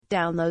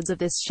Downloads of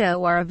this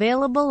show are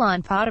available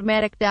on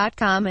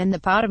Podomatic.com and the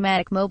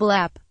Podomatic mobile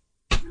app.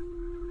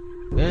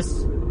 This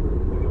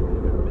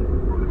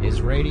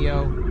is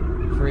Radio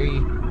Free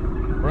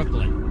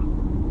Brooklyn.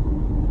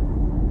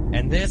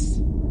 And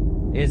this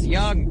is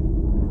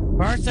Young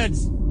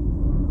Persons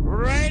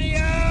Radio!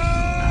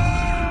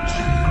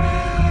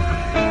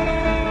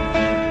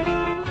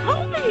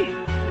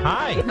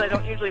 Hi. I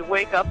don't usually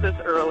wake up this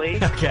early.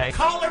 Okay.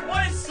 Caller,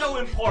 what is so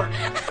important?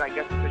 I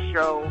guess it's a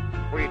show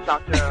where you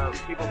talk to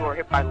people who are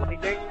hit by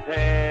lightning.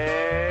 Hey,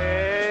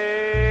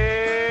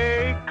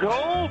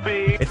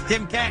 Colby. It's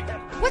Tim Keck.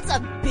 What's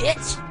up,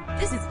 bitch?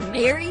 This is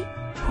Mary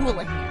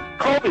Houlihan.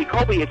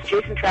 Colby, it's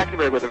Jason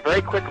Trachtenberg with a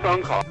very quick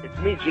phone call. It's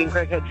me, Gene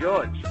Craighead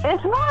George.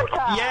 It's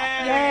Martha.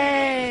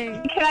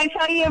 Yay! Can I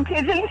tell you a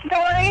pigeon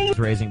story? It's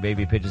raising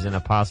baby pigeons in a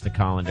pasta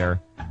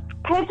colander.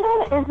 Pigeon,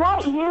 is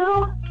that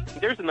you?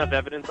 There's enough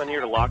evidence on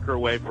here to lock her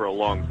away for a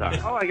long time.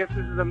 Oh, I guess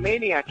this is a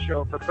maniac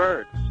show for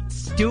birds.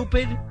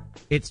 Stupid,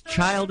 it's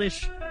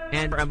childish,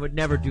 and I would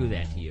never do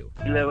that to you.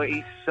 Lower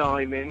East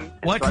Simon.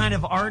 What kind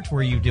of art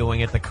were you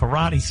doing at the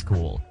karate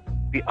school?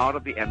 The art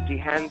of the empty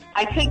hand.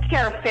 I take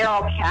care of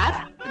feral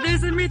cats.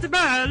 There's a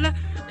meatball.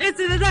 It's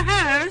in the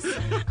house.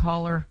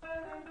 Caller,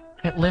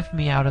 lift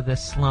me out of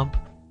this slump.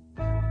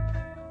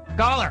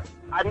 Caller!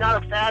 I'm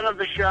not a fan of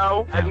the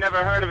show. I've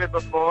never heard of it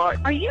before.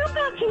 Are you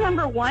back to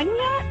number one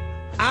yet?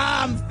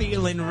 I'm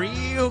feeling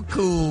real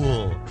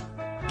cool.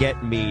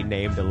 Get me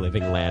named a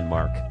living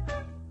landmark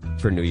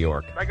for New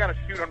York. I got to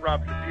shoot on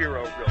Rob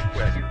Shapiro real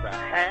quick. He's a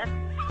hack.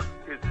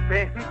 His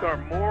fans are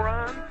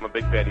morons. I'm a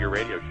big fan of your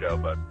radio show,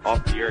 but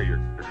off the air, you're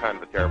kind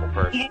of a terrible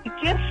person. You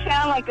just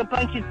sound like a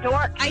bunch of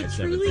dorks. I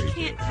truly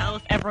can't tell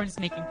if everyone's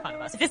making fun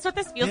of us. Is this what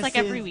this feels like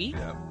every week?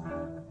 Yeah.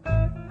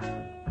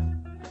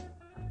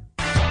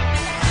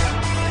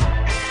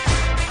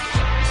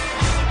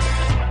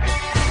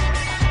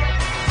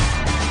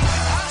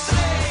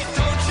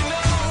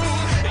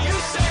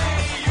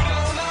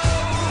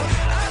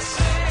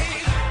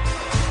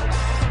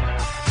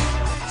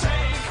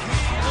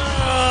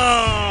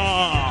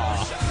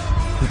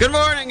 Good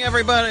morning,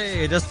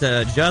 everybody. Just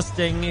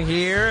adjusting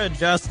here,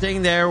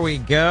 adjusting. There we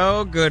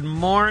go. Good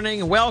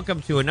morning.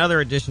 Welcome to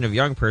another edition of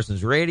Young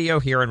Persons Radio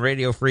here on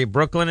Radio Free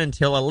Brooklyn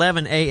until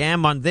 11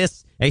 a.m. on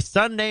this, a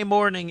Sunday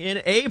morning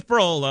in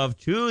April of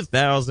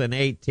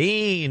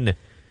 2018.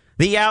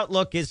 The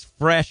outlook is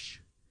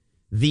fresh.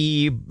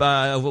 The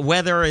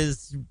weather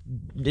is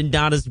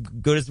not as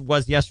good as it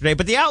was yesterday,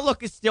 but the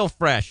outlook is still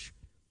fresh.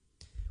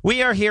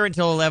 We are here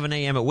until 11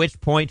 a.m., at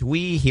which point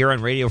we here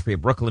on Radio Free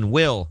Brooklyn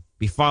will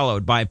be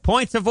followed by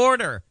Points of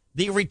Order,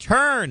 the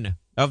return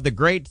of the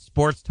great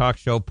sports talk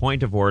show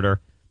Point of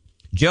Order.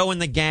 Joe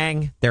and the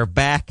gang, they're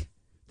back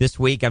this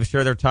week. I'm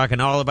sure they're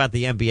talking all about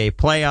the NBA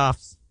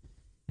playoffs.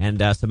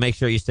 And so make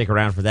sure you stick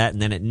around for that.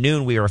 And then at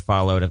noon, we are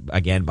followed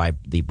again by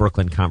the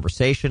Brooklyn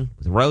Conversation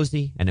with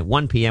Rosie. And at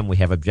 1 p.m., we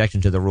have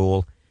Objection to the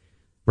Rule,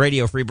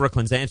 Radio Free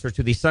Brooklyn's answer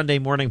to the Sunday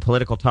morning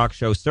political talk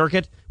show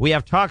circuit. We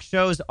have talk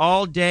shows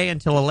all day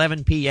until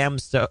 11 p.m.,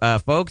 so,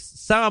 folks.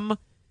 Some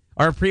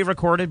are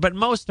pre-recorded, but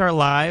most are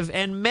live,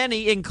 and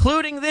many,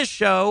 including this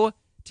show,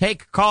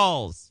 take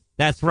calls.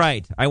 That's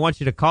right. I want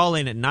you to call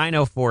in at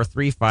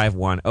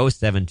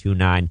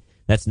 904-351-0729.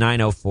 That's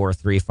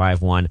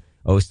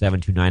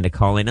 904-351-0729 to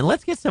call in. And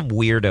let's get some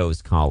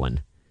weirdos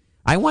calling.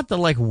 I want the,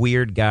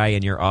 weird guy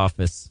in your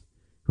office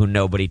who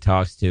nobody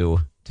talks to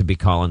be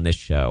calling this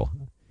show.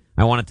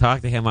 I want to talk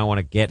to him. I want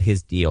to get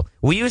his deal.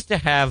 We used to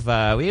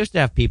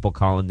have people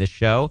calling this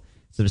show,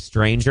 some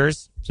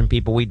strangers, some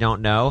people we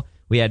don't know.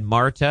 We had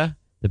Marta,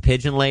 the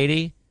pigeon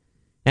lady,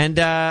 and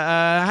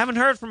I haven't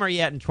heard from her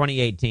yet in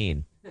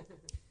 2018.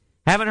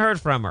 Haven't heard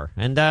from her.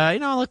 And,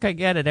 look, I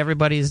get it.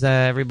 Everybody's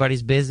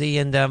busy,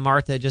 and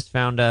Martha just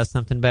found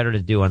something better to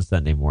do on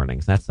Sunday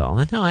mornings. That's all.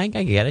 And, no, I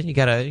get it. You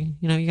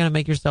gotta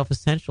make yourself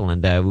essential,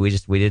 and we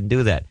didn't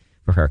do that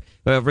for her.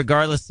 But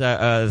regardless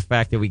of the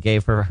fact that we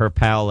gave her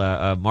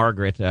pal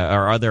Margaret,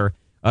 our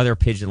other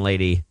pigeon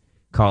lady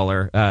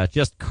caller,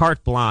 just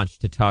carte blanche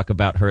to talk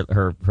about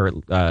her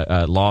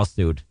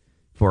lawsuit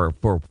for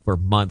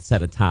months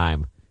at a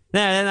time.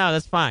 No,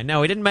 that's fine. No,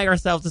 we didn't make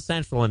ourselves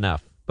essential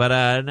enough.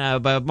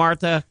 But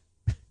Martha,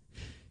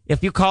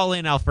 if you call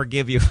in, I'll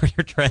forgive you for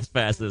your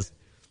trespasses.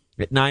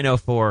 At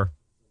 904-3,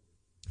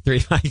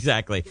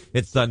 exactly.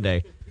 It's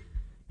Sunday.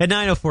 At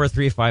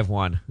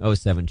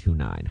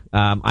 904-351-0729.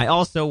 I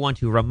also want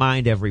to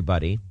remind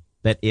everybody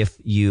that if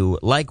you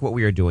like what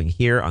we are doing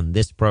here on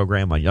this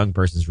program, on Young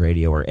Persons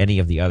Radio, or any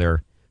of the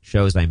other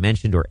shows I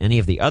mentioned, or any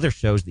of the other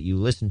shows that you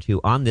listen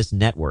to on this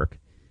network,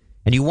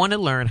 and you want to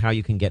learn how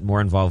you can get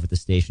more involved with the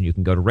station, you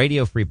can go to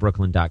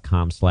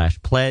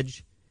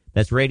radiofreebrooklyn.com/pledge.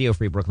 That's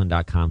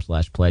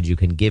radiofreebrooklyn.com/pledge. You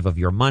can give of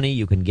your money.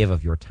 You can give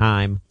of your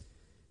time.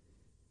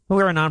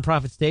 We're a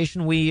nonprofit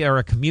station. We are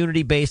a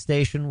community-based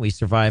station. We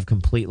survive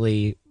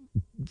completely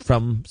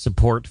from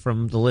support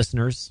from the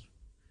listeners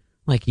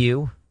like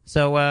you.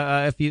 So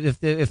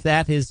if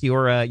that is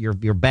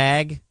your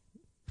bag,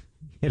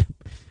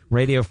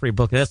 Radio Free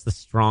Brooklyn, that's the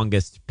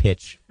strongest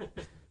pitch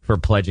for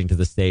pledging to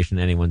the station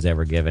anyone's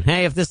ever given.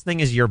 Hey, if this thing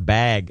is your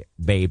bag,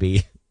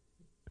 baby,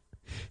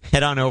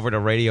 head on over to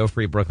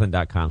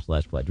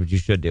radiofreebrooklyn.com/pledge, which you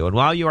should do. And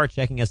while you are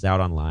checking us out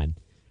online,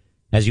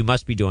 as you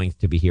must be doing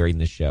to be hearing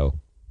this show,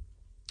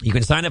 you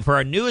can sign up for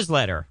our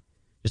newsletter.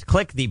 Just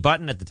click the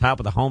button at the top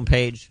of the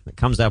homepage that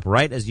comes up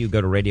right as you go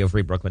to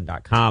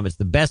radiofreebrooklyn.com. It's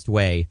the best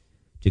way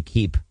to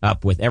keep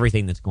up with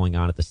everything that's going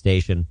on at the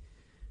station.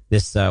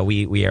 This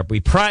we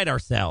pride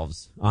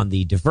ourselves on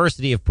the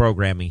diversity of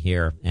programming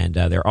here, and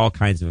there are all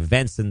kinds of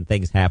events and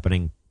things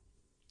happening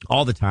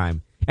all the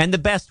time. And the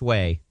best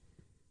way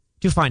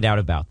to find out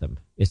about them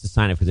is to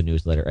sign up for the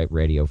newsletter at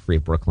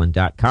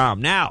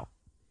radiofreebrooklyn.com. Now,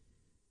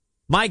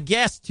 my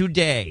guest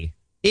today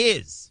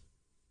is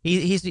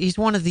he's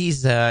one of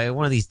these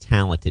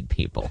talented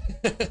people.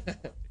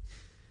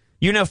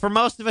 You know, for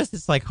most of us,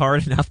 it's like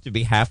hard enough to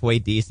be halfway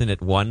decent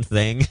at one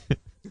thing.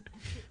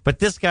 But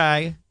this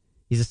guy,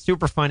 he's a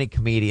super funny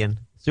comedian,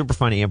 super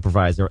funny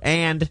improviser,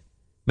 and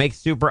makes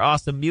super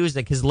awesome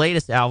music. His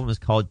latest album is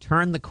called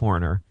Turn the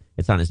Corner.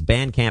 It's on his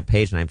Bandcamp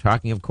page, and I'm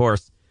talking, of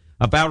course,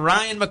 about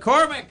Ryan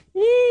McCormick.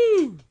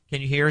 Woo!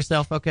 Can you hear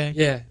yourself okay?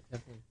 Yeah,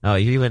 definitely. Oh,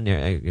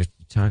 you're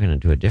talking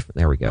into a different...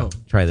 There we go. Oh.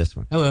 Try this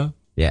one. Hello.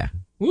 Yeah.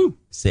 Woo!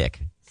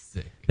 Sick.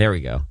 There we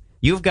go.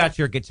 You've got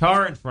your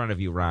guitar in front of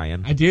you,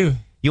 Ryan. I do.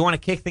 You want to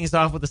kick things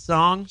off with a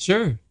song?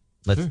 Sure.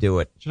 Let's do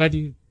it. Should I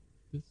do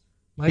this?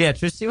 Yeah,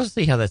 we'll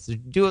see how that's...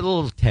 Do a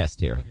little test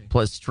here. Okay.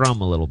 Plus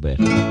strum a little bit.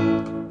 Does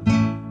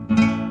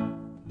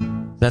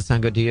that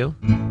sound good to you?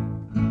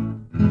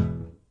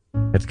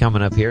 It's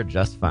coming up here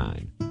just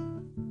fine.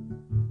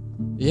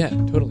 Yeah,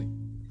 totally.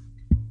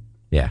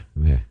 Yeah.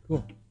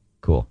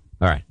 Cool.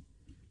 All right.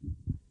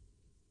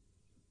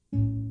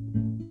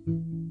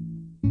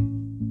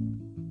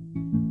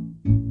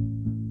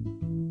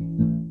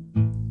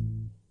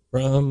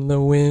 From the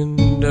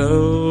window,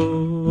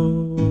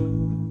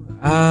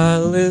 I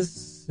listen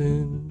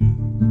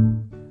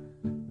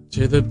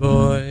to the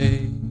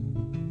boys'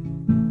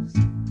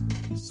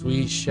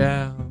 sweet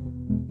shouts.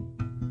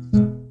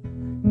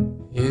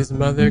 His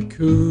mother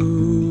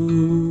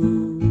coos.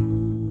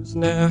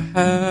 Now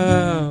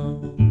how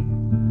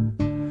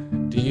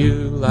do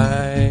you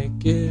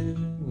like it,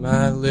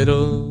 my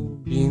little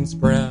bean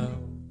sprout?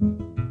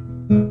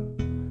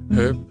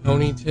 Her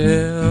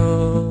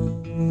ponytail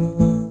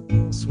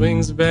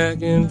swings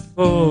back and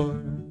forth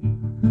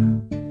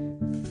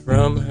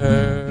from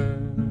her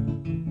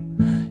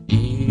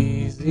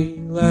easy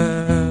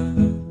laugh,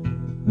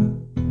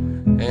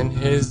 and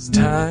his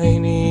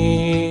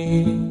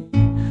tiny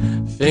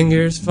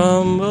fingers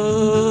fumble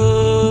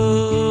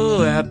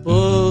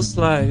apple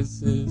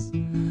slices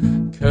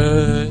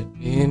cut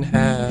in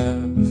half.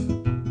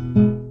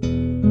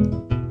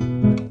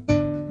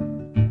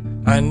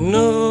 I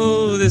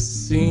know this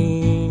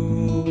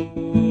scene,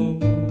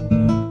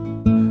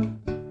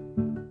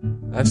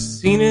 I've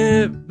seen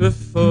it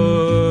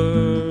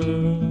before,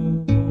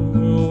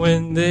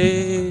 when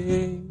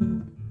they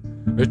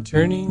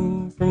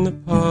returning from the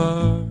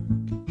park,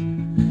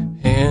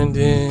 hand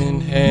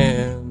in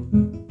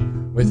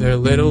hand with her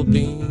little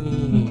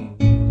bean.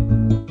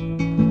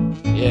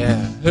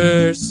 Yeah,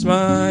 her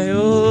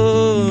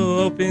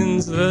smile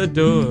opens the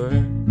door,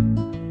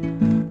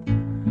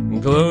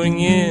 glowing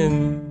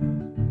in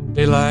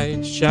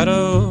daylight,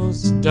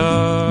 shadows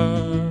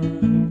dark,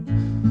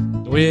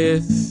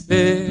 with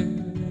thick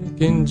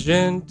and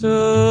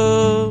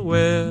gentle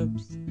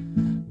webs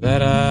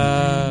that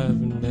I've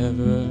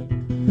never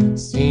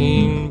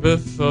seen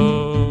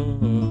before.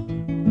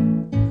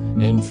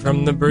 And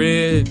from the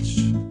bridge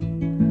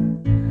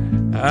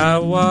I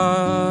watch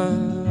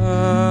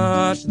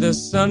the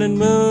sun and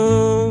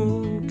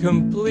moon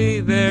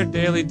complete their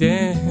daily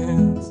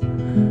dance,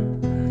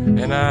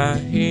 and I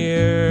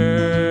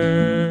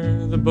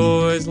hear the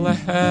boys laugh,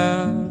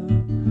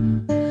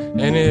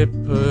 and it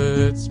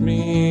puts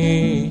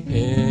me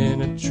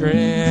in a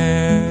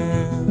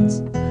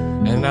trance.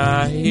 And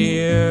I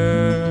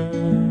hear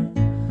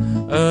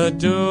a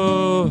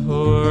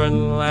door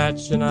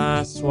unlatch, and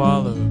I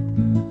swallow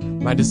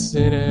my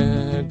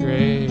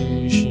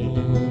disintegration.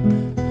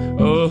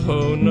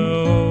 Oh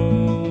no.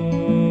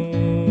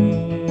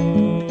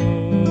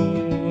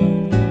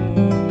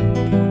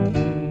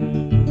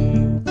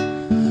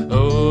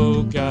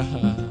 Oh God.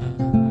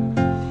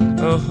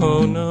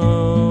 Oh no.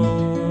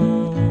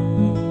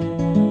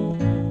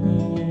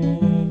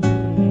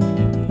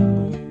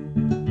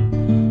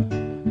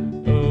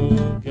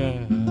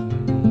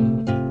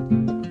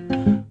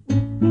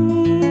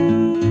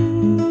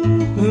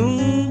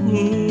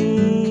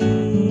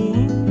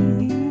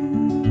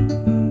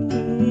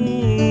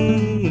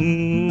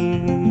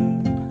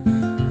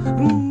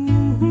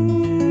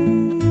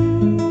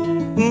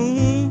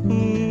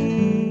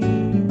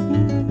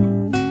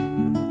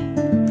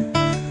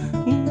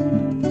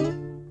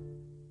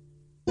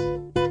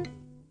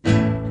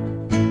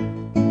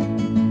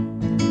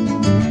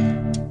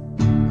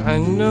 I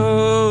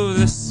know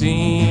the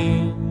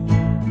scene.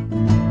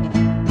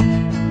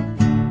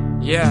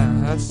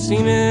 Yeah, I've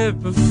seen it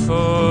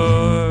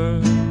before,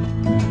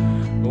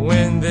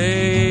 when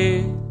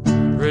they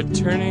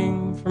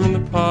returning from the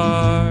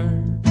park,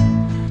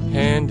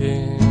 hand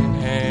in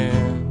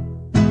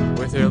hand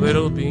with her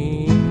little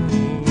bean.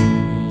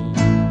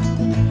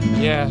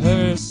 Yeah,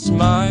 her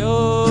smile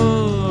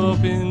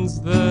opens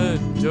the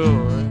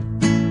door,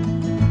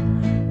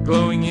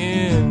 glowing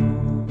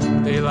in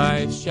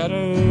daylight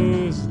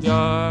shadows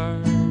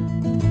dark,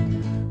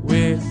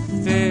 with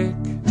thick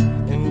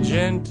and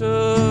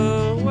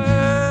gentle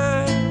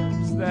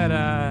webs that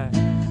I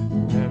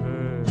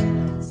never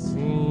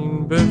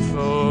seen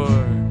before,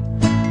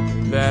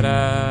 that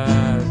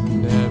I've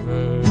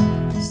never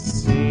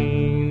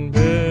seen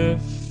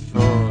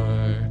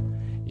before.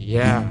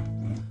 Yeah.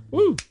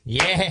 Woo.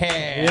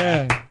 Yeah.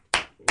 Yeah.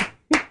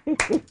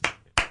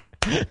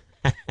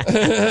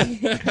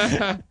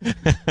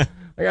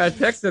 I got a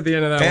text at the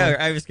end of that one.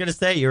 I was going to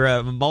say, you're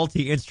a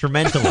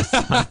multi-instrumentalist.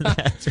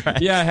 That's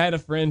right. Yeah, I had a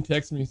friend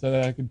text me so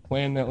that I could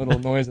plan that little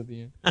noise at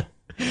the end.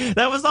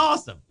 That was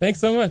awesome. Thanks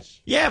so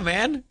much. Yeah,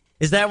 man.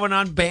 Is that one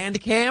on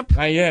Bandcamp?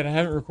 Not yet. I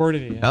haven't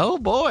recorded it yet. Oh,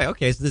 boy.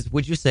 Okay, so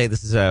would you say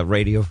this is a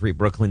Radio Free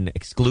Brooklyn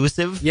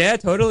exclusive? Yeah,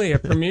 totally. A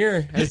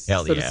premiere,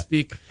 Hell so yeah. to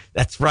speak.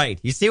 That's right.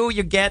 You see what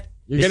you get?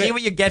 You see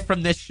what you get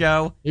from this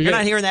show? You're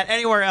not hearing that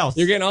anywhere else.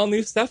 You're getting all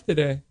new stuff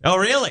today. Oh,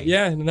 really?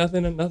 Yeah,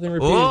 nothing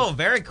repeated. Oh,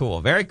 very cool.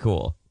 Very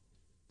cool.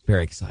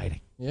 Very exciting.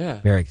 Yeah.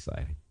 Very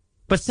exciting.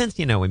 But since,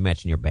 we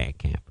mentioned your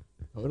Bandcamp.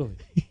 Totally.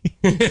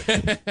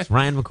 It's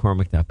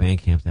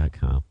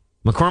RyanMcCormick.bandcamp.com.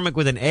 McCormick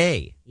with an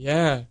A.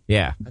 Yeah.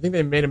 Yeah. I think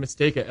they made a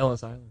mistake at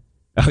Ellis Island.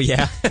 Oh,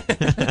 yeah?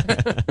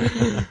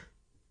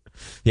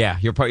 Yeah,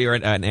 you're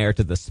an heir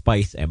to the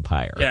Spice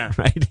Empire. Yeah.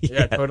 Right?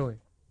 Yeah, totally.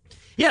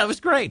 Yeah, it was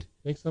great.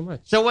 Thanks so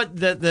much. So what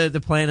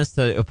the plan is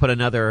to put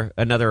another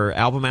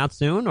album out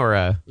soon,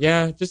 or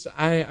Yeah, just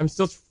I'm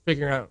still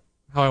figuring out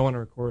how I want to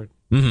record.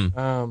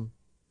 Mm-hmm.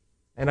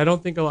 And I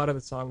don't think a lot of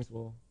the songs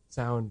will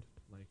sound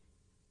like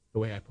the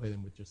way I play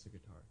them with just the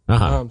guitar.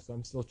 Uh-huh. So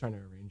I'm still trying to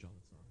arrange all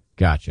the songs.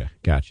 Gotcha.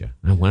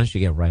 Now, why don't you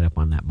get right up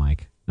on that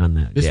mic? On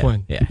that This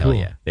one. Yeah, Cool. hell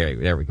yeah.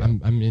 There we go.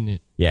 I'm in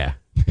it. Yeah.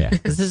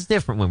 This is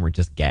different when we're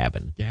just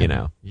gabbing,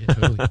 Yeah,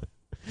 totally.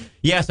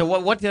 Yeah. So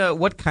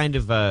what kind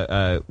of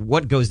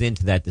what goes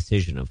into that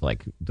decision of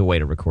like the way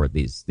to record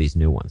these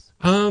new ones?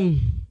 I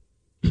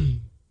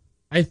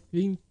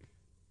think,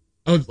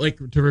 like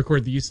to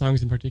record these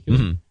songs in particular.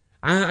 Mm-hmm.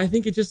 I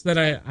think it's just that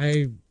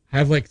I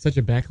have like such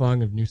a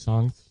backlog of new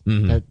songs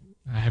Mm-hmm. that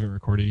I haven't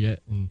recorded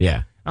yet, and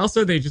Yeah.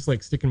 also they just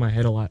like stick in my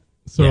head a lot.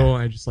 So Yeah.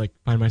 I just like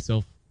find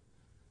myself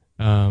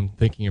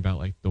thinking about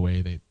like the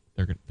way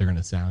they're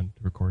gonna sound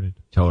recorded.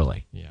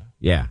 Totally. Yeah.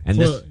 Yeah. And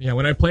So,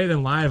 when I play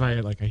them live,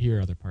 I hear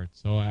other parts.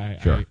 So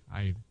Sure.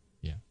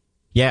 yeah.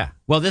 Yeah.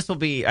 Well, this will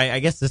be, I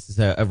guess this is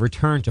a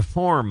return to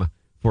form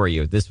for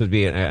you. This would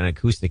be an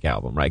acoustic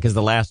album, right? Because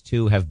the last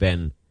two have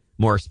been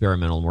more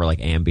experimental, more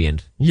like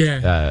ambient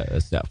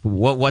stuff.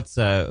 What's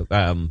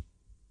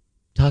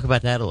talk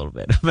about that a little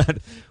bit.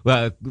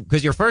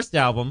 Because your first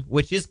album,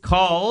 which is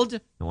called,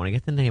 I want to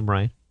get the name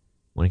right.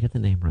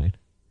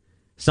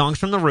 Songs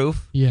from the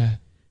Roof. Yeah.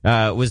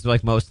 Was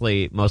like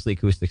mostly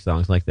acoustic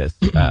songs like this.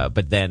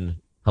 But then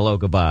Hello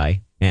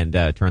Goodbye and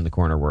Turn the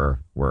Corner were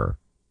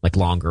like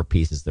longer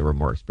pieces that were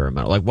more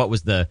experimental. Like what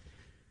was the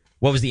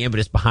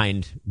impetus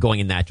behind going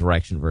in that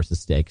direction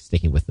versus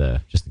sticking with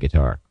just the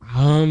guitar?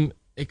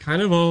 It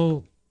kind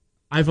of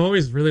I've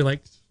always really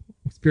liked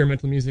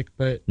experimental music,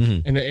 but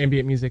and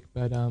ambient music,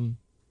 but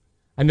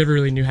I never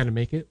really knew how to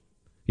make it.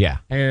 Yeah.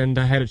 And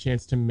I had a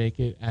chance to make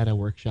it at a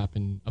workshop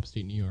in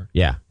upstate New York.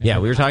 Yeah.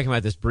 We were talking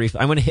about this brief.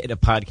 I'm going to hit a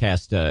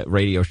podcast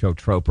radio show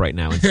trope right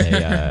now and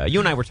say, you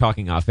and I were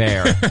talking off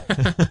air.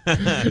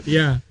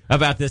 Yeah.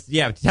 About this.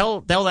 Yeah.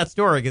 Tell that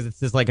story because it's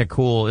just like a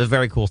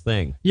very cool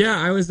thing. Yeah.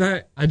 I was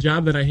at a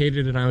job that I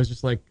hated and I was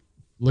just like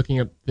looking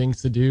up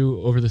things to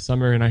do over the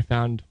summer and I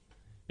found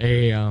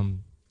a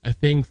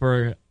thing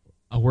for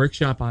a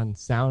workshop on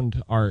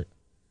sound art.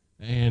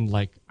 And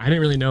like, I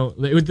didn't really know.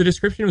 The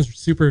description was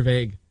super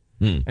vague.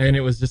 And it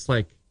was just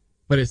like,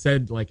 but it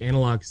said like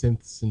analog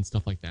synths and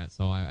stuff like that.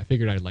 So I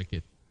figured I'd like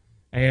it.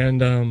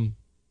 And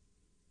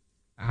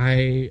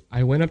I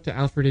went up to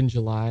Alfred in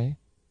July,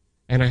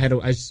 and I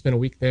just spent a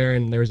week there.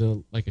 And there was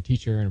a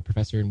teacher and a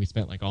professor, and we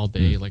spent like all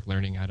day like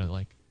learning how to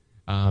like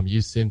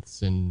use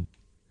synths and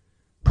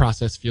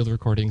process field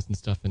recordings and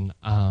stuff. And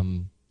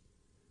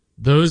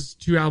those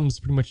two albums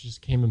pretty much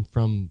just came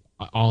from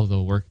all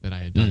the work that I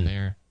had done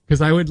there.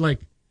 Because I would like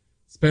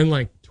spend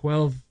like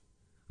 12.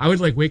 I would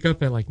like wake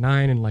up at like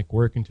 9 and like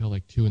work until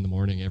like 2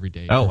 a.m. every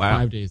day. Oh, for wow.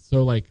 5 days.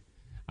 So like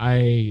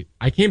I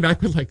came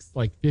back with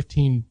like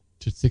 15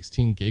 to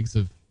 16 gigs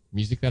of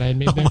music that I had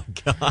made there. Oh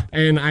my God.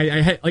 And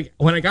I had like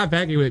when I got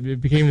back,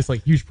 it became this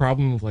like huge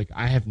problem of like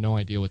I have no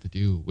idea what to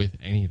do with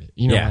any of it.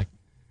 You know, Yeah. like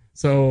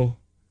so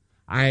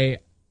I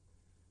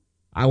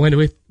went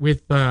with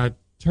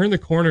Turn the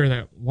Corner,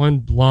 that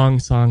one long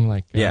song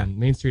like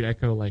Main Street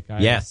Echo. Like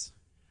Yes.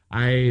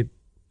 I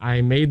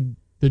made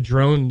the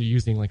drone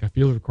using like a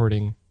field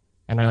recording.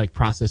 And I like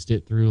processed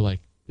it through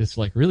like this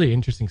like really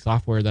interesting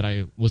software that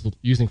I was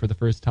using for the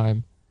first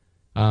time.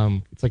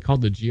 It's like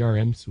called the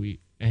GRM suite,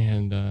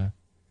 and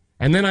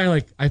And then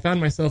I found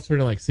myself sort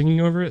of like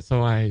singing over it.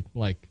 So I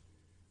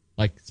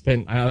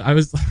I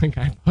was like,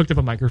 I hooked up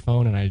a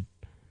microphone and I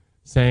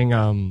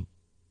sang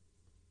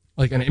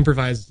like an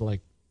improvised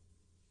like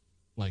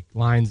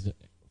lines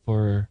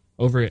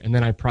over it, and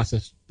then I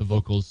processed the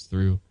vocals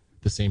through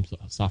the same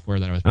software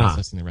that I was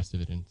processing the rest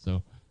of it in.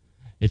 So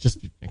it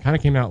kind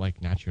of came out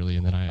like naturally,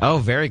 and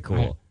then very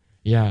cool.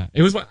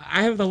 It was.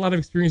 I have a lot of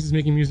experiences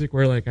making music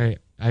where like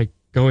I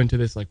go into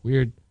this like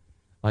weird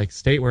like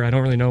state where I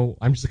don't really know.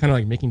 I'm just kind of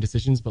like making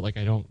decisions, but like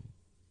I don't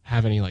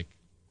have any like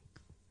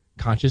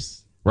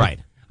conscious. Right.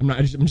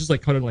 I'm just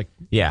like kind of like.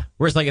 Yeah.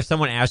 Whereas like if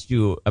someone asked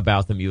you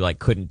about them, you like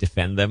couldn't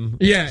defend them.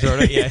 Yeah.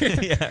 Sort of.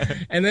 Yeah.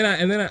 And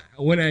then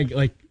when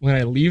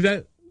I leave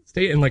that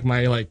state and like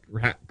my like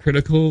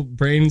critical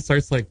brain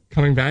starts like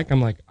coming back,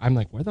 I'm like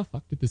where the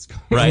fuck did this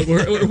come from? Right.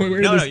 Where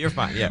no, you're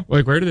fine. Yeah.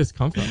 Like where did this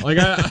come from? Like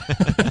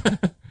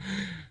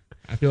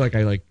I feel like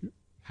I like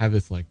have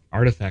this like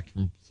artifact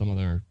from some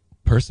other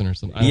person or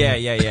something.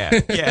 Yeah.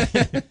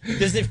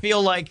 Does it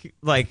feel like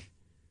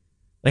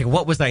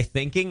what was I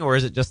thinking, or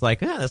is it just like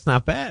that's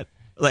not bad?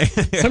 Like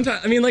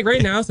sometimes, I mean, like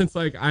right now, since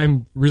like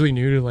I'm really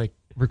new to like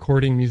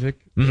recording music,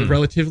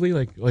 relatively,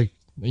 like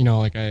you know,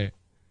 like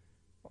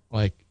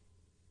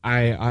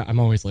I'm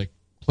always like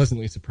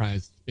pleasantly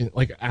surprised,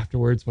 like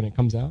afterwards when it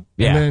comes out.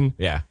 Yeah. And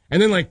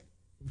then like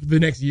the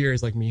next year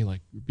is like me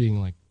like being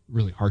like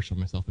really harsh on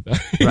myself about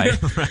it.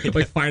 Right.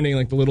 Like finding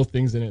like the little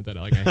things in it that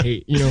like I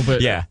hate, you know.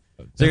 But yeah.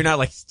 So you're not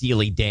like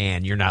Steely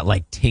Dan. You're not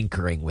like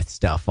tinkering with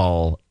stuff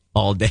all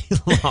day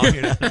long.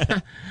 You know?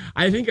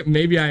 I think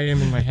maybe I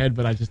am in my head,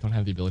 but I just don't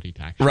have the ability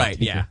to actually. Right.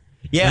 tinker.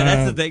 Yeah,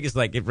 that's the thing. Is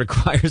like it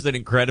requires an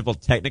incredible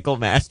technical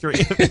mastery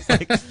it's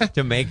like,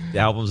 to make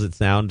albums that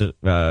sound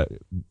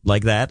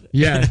like that.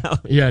 Yeah, you know?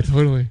 Yeah,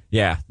 totally.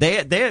 Yeah,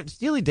 they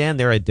Steely Dan.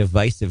 They're a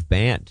divisive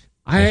band.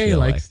 I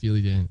like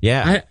Steely Dan.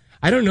 Yeah,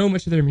 I don't know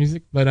much of their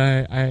music, but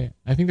I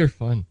think they're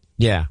fun.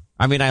 Yeah,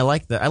 I mean, I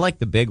like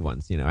the big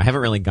ones. You know, I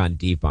haven't really gone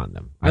deep on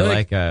them. I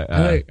like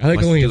Let's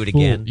Only Do a It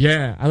Fool. Again.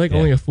 Yeah, I like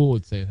Only a Fool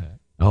would say that.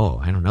 Oh,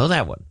 I don't know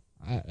that one.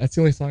 That's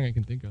the only song I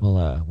can think of.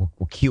 We'll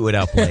cue it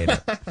up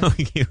later.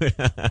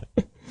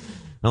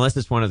 Unless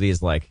it's one of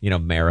these like, you know,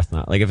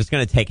 marathon. Like if it's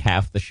going to take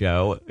half the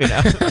show, you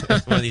know,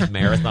 it's one of these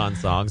marathon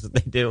songs that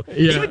they do.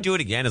 Yeah. Even Do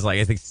It Again is like,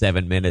 I think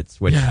 7 minutes.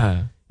 Which,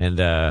 yeah.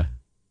 And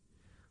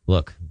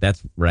look,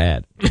 that's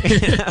rad.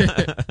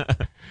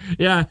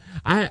 Yeah,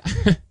 I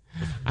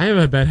have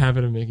a bad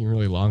habit of making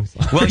really long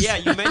songs. Well, yeah,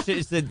 you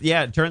mentioned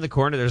turn the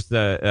corner. There's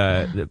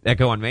the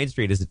Echo on Main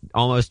Street is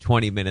almost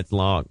 20 minutes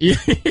long. Yeah.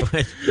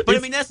 But I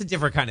mean, that's a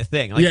different kind of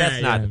thing. Like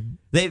that's not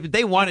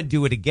they want to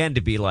do it again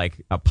to be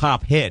like a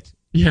pop hit.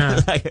 Yeah.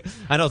 Like,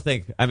 I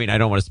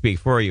don't want to speak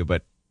for you,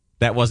 but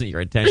that wasn't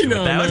your intention.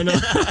 No.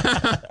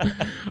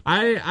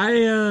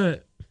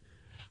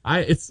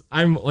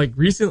 I'm like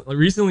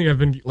recently I've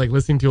been like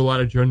listening to a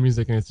lot of drone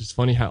music, and it's just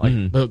funny how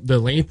like the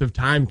length of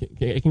time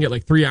it can get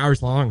like 3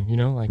 hours long, you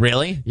know, like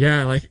really.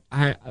 Yeah, like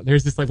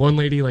there's this like one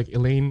lady like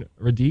Elaine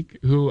Radique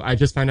who I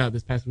just found out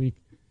this past week,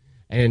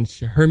 and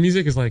her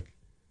music is like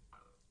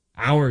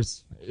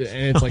hours,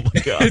 and it's like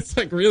it's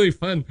like really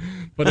fun,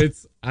 but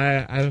it's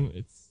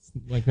it's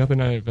like nothing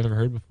I've ever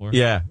heard before.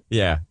 Yeah.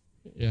 Yeah.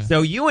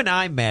 So you and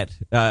I met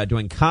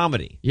doing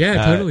comedy.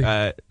 Yeah, totally.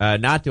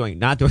 Not doing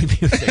music.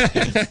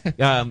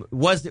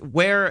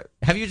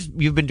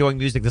 You've been doing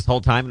music this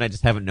whole time and I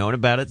just haven't known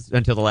about it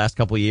until the last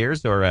couple of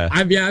years, or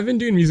I've been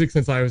doing music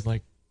since I was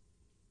like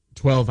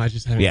 12. I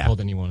just haven't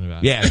told anyone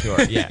about it. Yeah,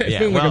 sure. Yeah, it's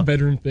been like a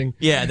bedroom thing.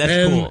 Yeah,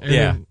 that's cool.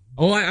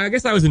 I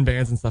guess I was in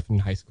bands and stuff in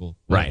high school.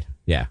 Right.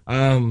 Yeah.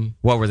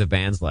 What were the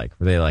bands like?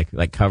 Were they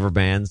like cover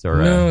bands or?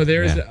 No,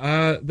 there's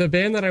the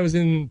band that I was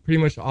in pretty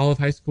much all of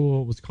high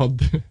school was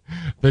called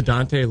the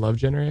Dante Love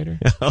Generator.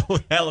 Oh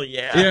hell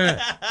yeah!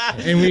 Yeah,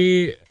 and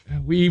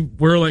we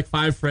were like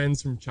 5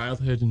 friends from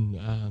childhood,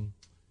 and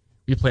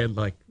we played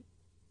like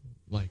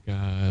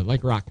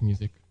rock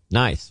music.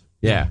 Nice.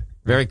 Yeah.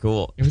 Very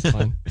cool. It was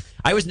fun.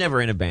 I was never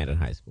in a band in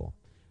high school.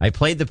 I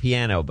played the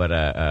piano,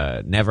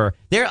 but never.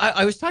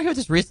 I was talking about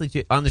this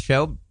recently on the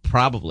show,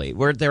 probably,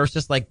 where there was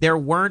just like there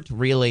weren't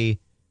really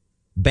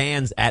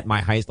bands at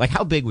my high school. Like,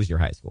 how big was your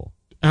high school?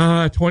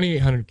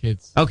 2,800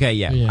 kids. Okay,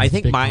 yeah. I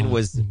think mine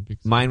was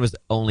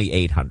only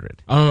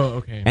 800. Oh,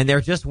 okay. And there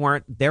just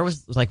weren't. There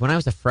was like when I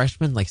was a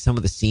freshman, like some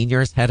of the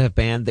seniors had a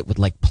band that would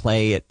like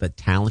play at the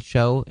talent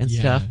show and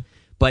stuff.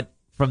 But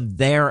from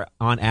there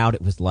on out,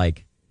 it was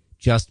like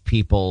just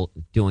people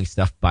doing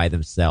stuff by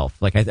themselves.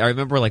 Like I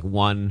remember like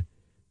one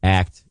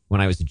act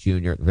when I was a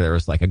junior, there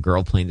was like a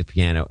girl playing the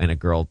piano and a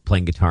girl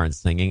playing guitar and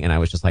singing, and I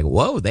was just like,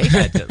 whoa, they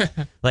had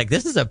to like,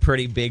 this is a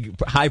pretty big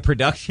high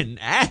production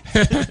act.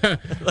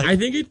 I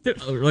think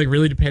it like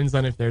really depends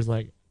on if there's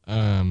like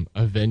a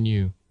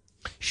venue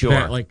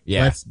that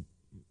lets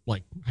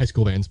like high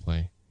school bands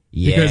play.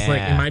 Because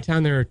like in my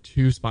town there are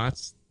 2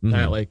 spots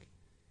that like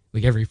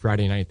every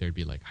Friday night there'd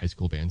be like high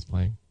school bands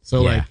playing,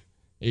 so like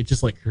it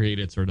just like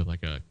created sort of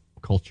like a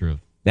culture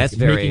of that's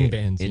very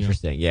bands,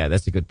 interesting. Yeah,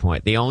 that's a good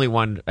point. The only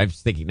one I'm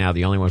just thinking now,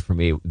 the only one for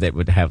me that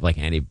would have like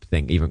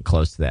anything even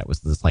close to that was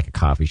this like a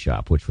coffee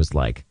shop, which was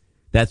like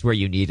That's where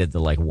you needed the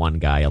like one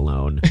guy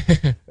alone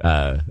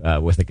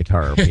with a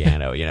guitar or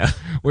piano. You know.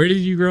 Where did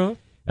you grow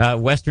up?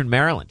 Western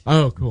Maryland.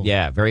 Oh, cool.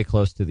 Yeah, very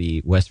close to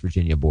the West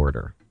Virginia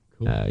border.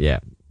 Cool. Yeah.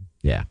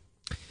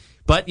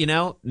 But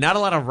not a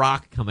lot of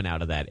rock coming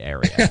out of that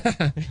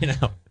area.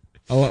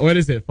 Oh, what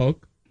is it,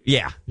 folk?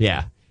 Yeah.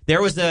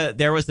 There was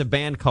a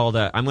band called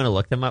I'm going to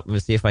look them up. I'm going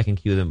to see if I can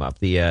cue them up.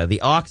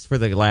 The aux for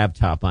the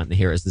laptop on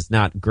here is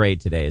not great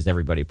today, as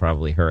everybody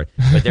probably heard.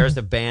 But there's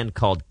a band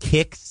called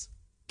Kix,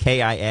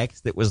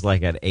 Kix, that was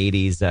like an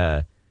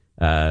 80s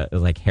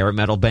like hair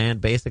metal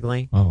band,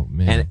 basically. Oh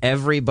man! And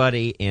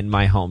everybody in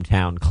my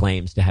hometown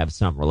claims to have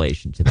some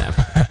relation to them.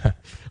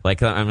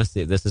 Like I'm gonna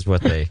see. This is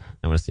what they.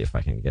 I'm gonna see if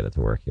I can get it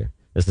to work here.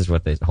 This is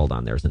what they. Hold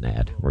on. There's an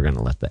ad. We're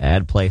gonna let the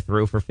ad play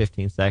through for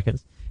 15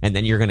 seconds, and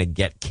then you're gonna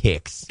get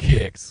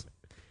Kix.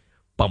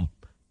 Bump.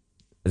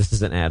 This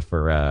is an ad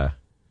for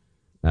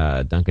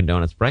Dunkin'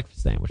 Donuts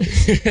breakfast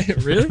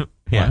sandwiches. Really?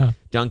 Yeah. Wow.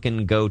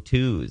 Dunkin'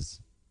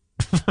 Go-Tos.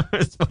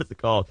 That's what it's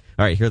called.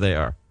 All right, here they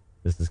are.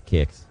 This is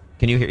Kix.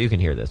 Can you hear? You can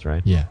hear this,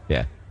 right? Yeah.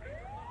 Yeah.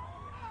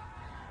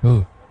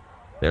 Ooh.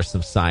 There's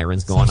some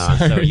sirens going on,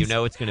 so you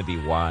know it's going to be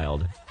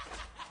wild.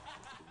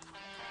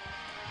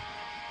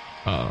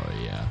 Oh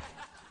yeah.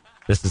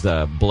 This is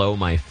Blow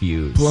My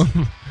Fuse.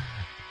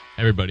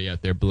 Everybody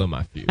out there, blow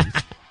my fuse.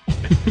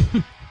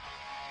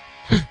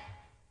 It's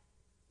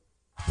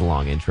a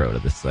long intro to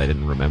this. I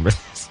didn't remember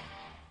this.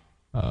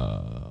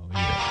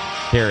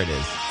 Yeah. Here it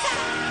is.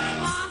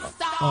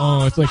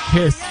 Oh, it's like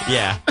Kiss.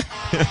 Yeah.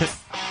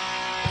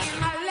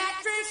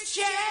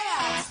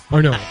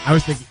 Or no, I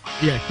was thinking,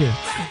 yeah, Kiss.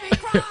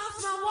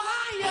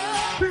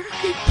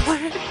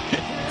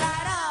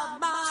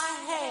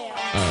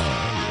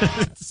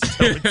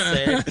 So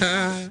insane.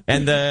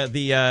 And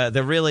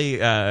the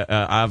really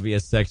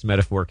obvious sex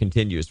metaphor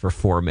continues for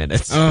 4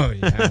 minutes. Oh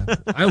yeah,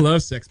 I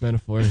love sex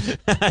metaphors.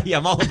 Yeah,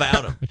 I'm all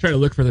about them. I try to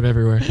look for them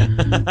everywhere.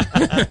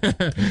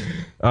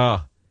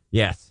 Oh,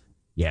 yes.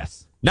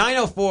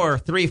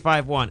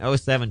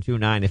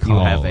 904-351-0729 if you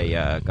have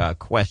a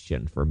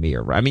question for me.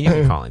 Or I mean, you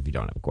can call if you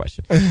don't have a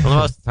question. Well,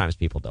 most of the times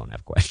people don't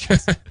have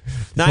questions.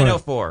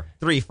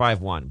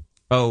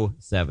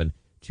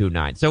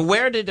 904-351-0729. So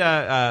where did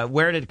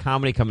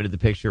comedy come into the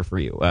picture for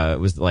you?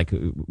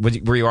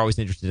 Were you always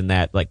interested in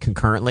that like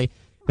concurrently?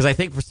 Because I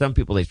think for some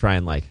people they try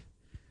and like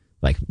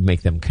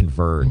make them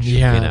converge.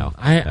 Yeah,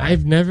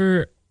 I've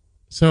never.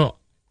 So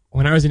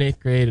when I was in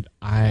 8th grade,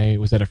 I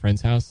was at a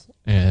friend's house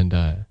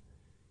and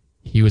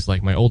he was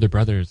like my older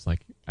brother's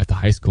like at the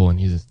high school and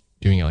he's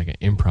doing like an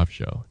improv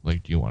show.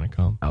 Like, do you want to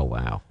come? Oh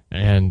wow!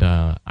 And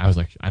I was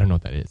like, I don't know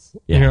what that is.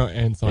 Yeah.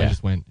 And so I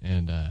just went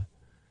and I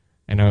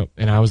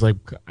was like,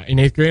 in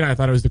 8th grade, I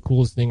thought it was the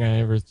coolest thing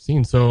I ever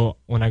seen. So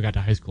when I got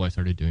to high school, I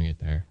started doing it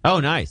there. Oh,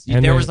 nice!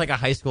 And there was like a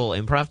high school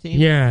improv team.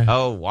 Yeah.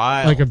 Oh,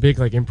 wow! Like a big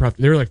like improv.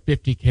 There were like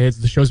 50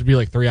 kids. The shows would be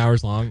like 3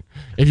 hours long,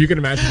 if you could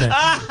imagine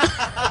that.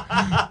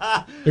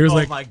 It was oh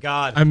like my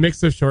god! a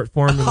mix of short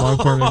form and long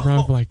form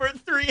improv for like for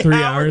 3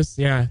 hours.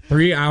 Yeah,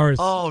 3 hours.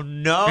 Oh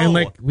no! And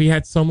like we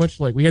had so much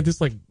like we had this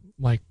like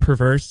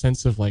perverse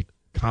sense of like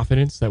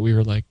confidence that we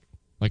were like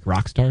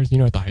rock stars,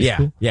 at the high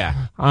school.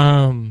 Yeah.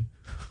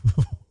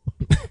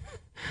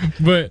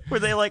 But were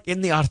they like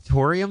in the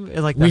auditorium?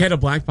 Like we had a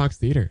black box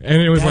theater,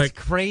 and it was that's like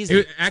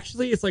crazy.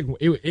 It's like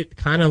it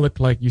kind of looked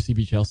like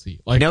UCB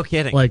Chelsea. Like no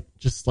kidding. Like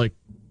just like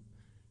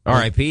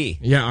R.I.P.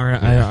 Yeah,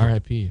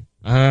 R.I.P.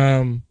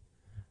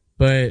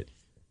 But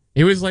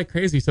it was like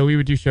crazy. So we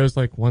would do shows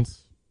like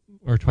once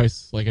or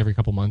twice, like every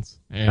couple months,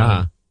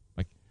 and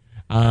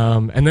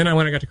and then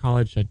when I got to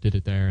college, I did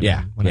it there. And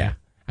Yeah, when I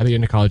had to get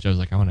into college, I was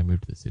like, I want to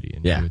move to the city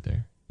and do it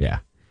there. Yeah.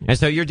 And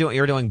so you're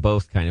doing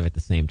both kind of at the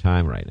same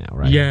time right now,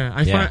 right? Yeah,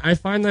 I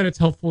find that it's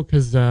helpful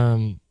because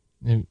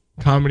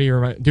comedy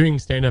doing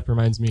stand up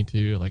reminds me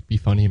to like be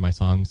funny in my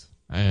songs.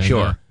 And,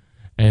 sure.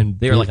 And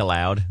they're like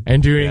allowed.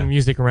 And doing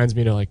music reminds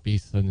me to like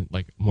be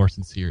like more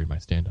sincere in my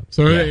stand up.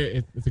 So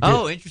it's a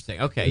good,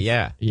 interesting. Okay,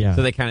 yeah.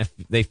 So they kind of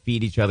they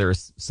feed each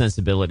other's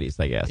sensibilities,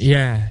 I guess.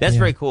 Yeah, that's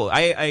very cool.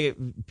 I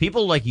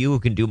people like you who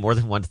can do more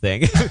than one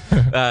thing.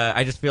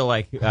 I just feel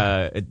like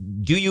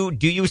do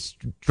you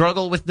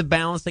struggle with the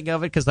balancing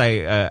of it? Because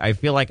I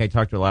feel like I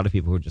talk to a lot of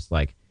people who are just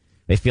like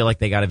they feel like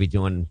they got to be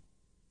doing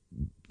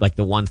like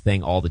the one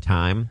thing all the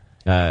time.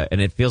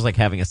 And it feels like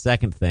having a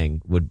second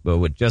thing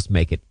would just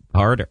make it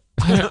harder.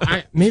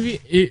 Maybe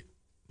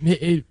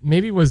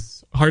it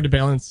was hard to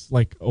balance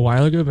like a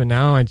while ago, but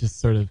now I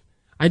just sort of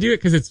I do it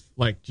because it's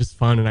like just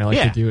fun and I like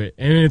to do it,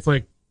 and it's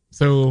like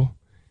so.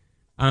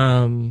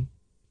 And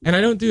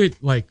I don't do it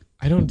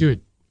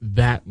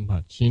that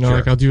much, Sure.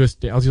 Like I'll do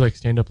like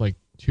stand up like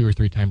 2 or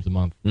 3 times a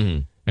month,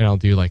 and I'll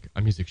do like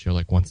a music show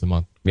like once a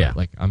month. Yeah,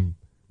 like I'm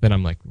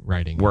like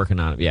writing, working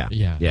on it.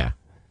 Yeah.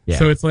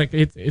 So it's like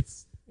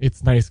it's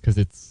nice because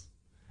it's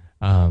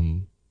a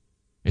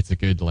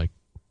good like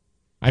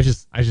I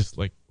just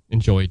like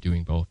enjoy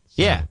doing both.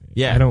 So yeah.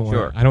 I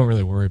don't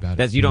really worry about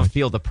it. You don't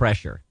feel the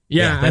pressure.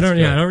 I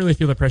don't really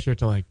feel the pressure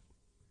to like.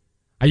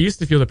 I used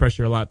to feel the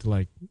pressure a lot to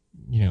like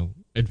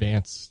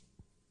advance,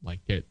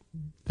 like get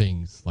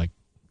things like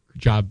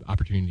job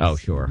opportunities. Oh,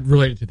 sure.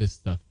 Related to this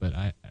stuff, but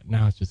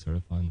now it's just sort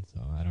of fun, so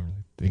I don't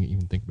really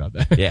even think about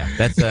that. Yeah,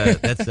 that's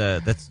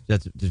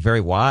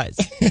very wise.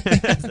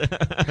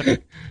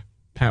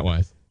 Pat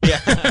wise.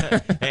 Yeah.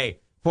 Hey,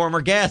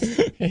 former guest.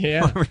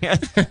 Yeah. Former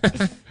guest.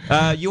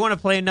 You want to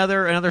play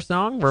another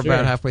song? We're Sure.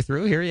 about halfway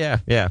through here.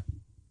 Yeah.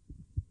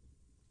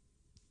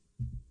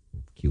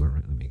 Cue her.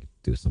 Let me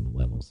do some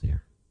levels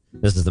here.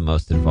 This is the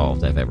most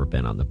involved I've ever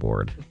been on the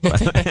board.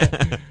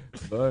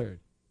 Bird.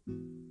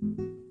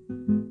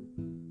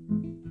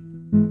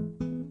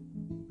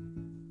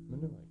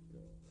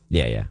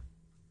 Yeah.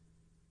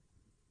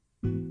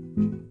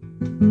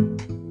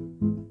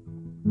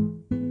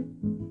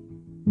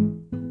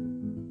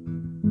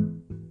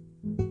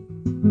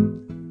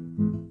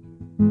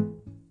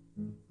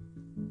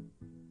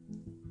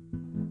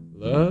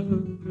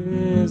 Love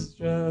is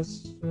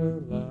just a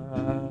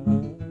lie.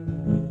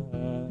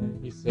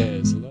 He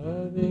says,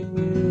 loving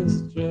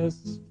is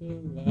just a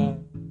lie.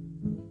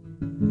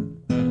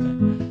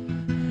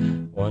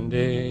 One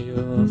day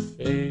you'll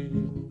fade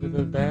into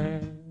the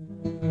background.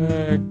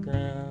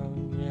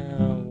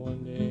 Yeah,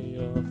 one day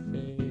you'll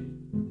fade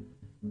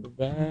the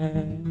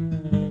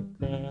background.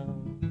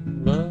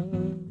 Love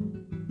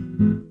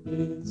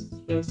is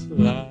just a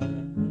lie.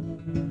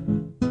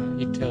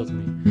 He tells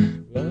me,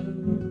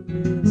 love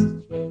is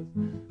just a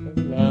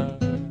lie.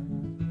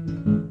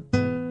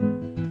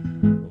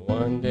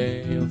 One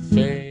day you'll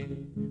fade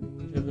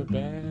into the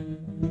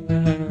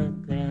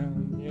background.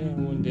 Yeah,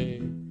 one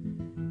day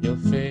you'll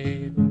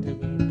fade into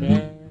the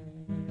background.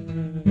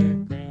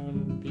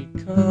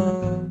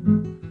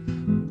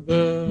 Become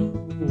the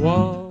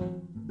wall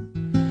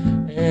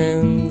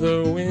and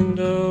the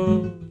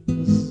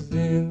windows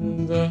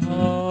in the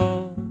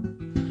hall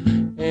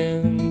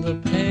and the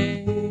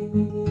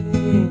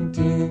paint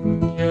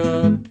in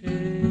your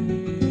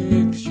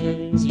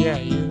pictures. Yeah, I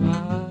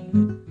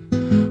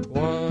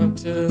want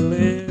to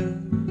live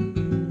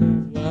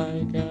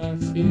like I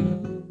feel.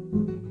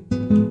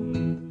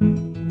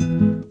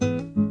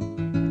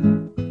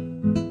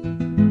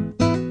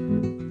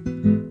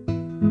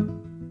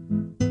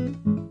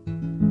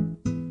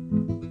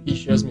 He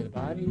shows me the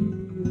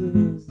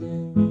bodies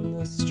in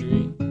the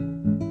street.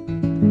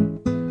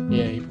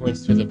 Yeah, he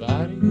points to the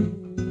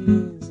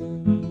bodies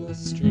in the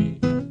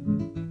street.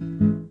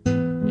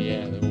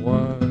 Yeah, the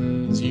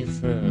ones you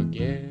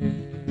forget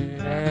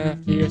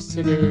after your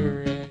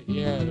cigarette.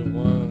 Yeah, the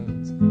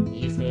ones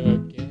you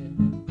forget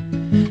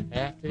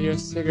after your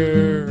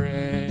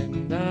cigarette.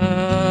 And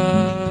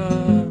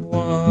I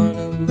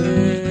wanna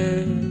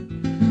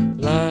live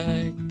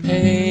like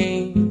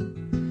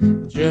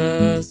pain,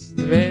 just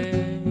there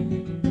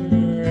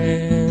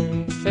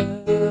and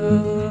felt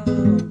the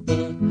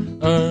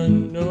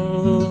unnoticed.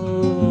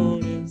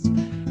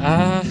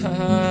 I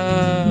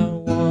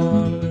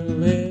wanna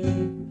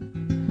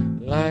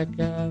live like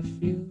I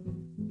feel.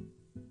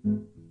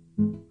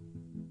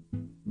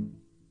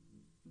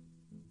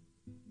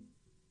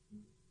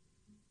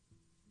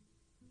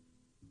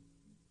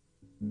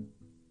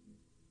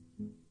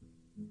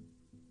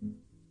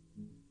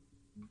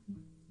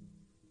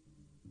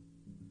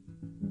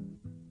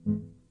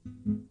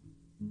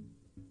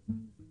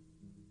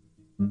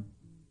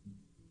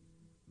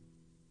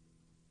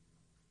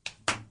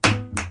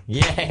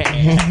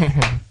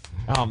 Yeah.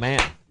 Oh man,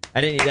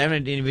 I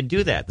didn't even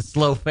do that. The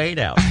slow fade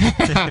out.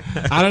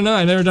 I don't know.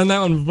 I've never done that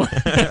one before.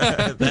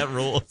 That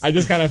rules. I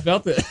just kind of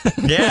felt it.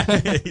 Yeah,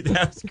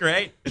 that was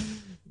great.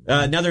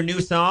 Another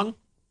new song.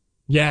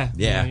 Yeah.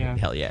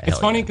 Hell yeah. It's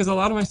funny because a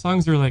lot of my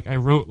songs are like I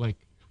wrote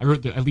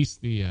at least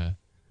the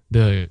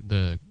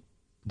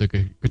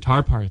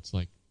guitar parts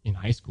like in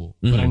high school,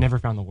 but I never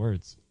found the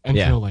words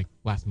until like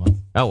last month.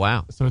 Oh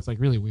wow. So it's like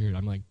really weird.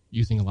 I'm like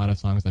using a lot of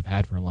songs I've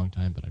had for a long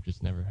time, but I've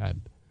just never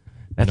had.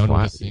 That's I don't know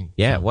why. what to sing.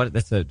 Yeah, so. what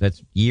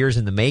that's years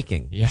in the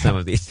making. Yeah. Some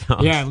of these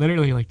songs. Yeah,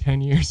 literally like 10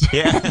 years.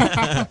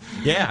 Yeah.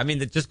 Yeah. I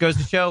mean, it just goes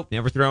to show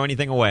never throw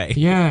anything away.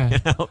 Yeah. You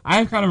know?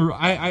 I got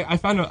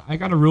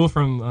a rule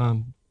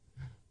from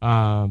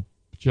John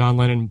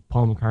Lennon,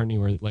 Paul McCartney,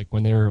 where like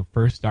when they were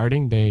first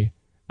starting, they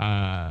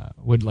Paul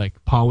would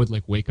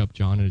like wake up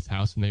John at his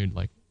house and they would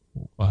like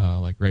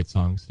write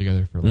songs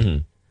together for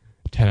like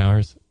 10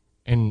 hours,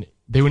 and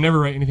they would never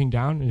write anything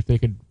down. And if they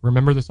could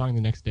remember the song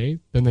the next day,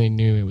 then they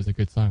knew it was a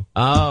good song.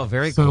 Oh,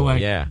 very cool.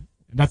 Like, yeah.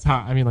 That's how,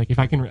 I mean, like if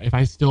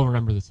I still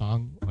remember the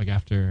song, like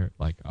after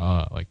like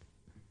a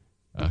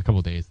couple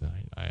of days, then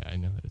I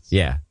know that it's.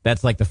 Yeah.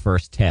 That's like the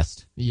first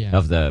test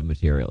of the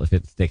material. If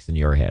it sticks in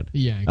your head.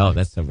 Yeah. Exactly. Oh,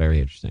 that's so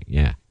very interesting.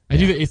 Yeah. I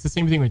do. It's the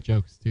same thing with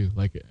jokes too.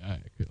 Like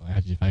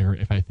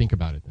if I think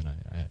about it, then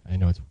I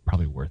know it's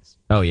probably worth.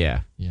 Oh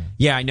yeah. Yeah.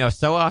 Yeah, I know.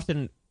 So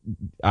often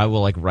I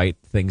will like write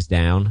things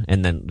down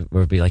and then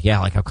we'll be like, yeah,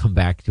 like I'll come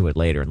back to it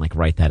later and like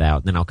write that out.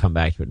 And then I'll come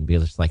back to it and be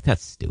just like,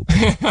 that's stupid.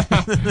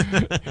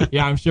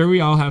 Yeah, I'm sure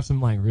we all have some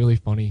like really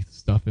funny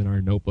stuff in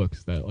our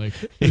notebooks that like.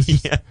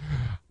 Yeah.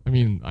 I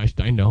mean,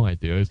 I know I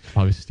do. It's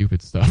probably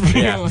stupid stuff.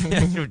 Yeah,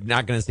 you're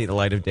not going to see the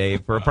light of day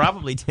for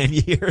probably 10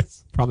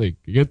 years. Probably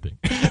a good thing.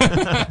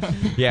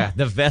 Yeah,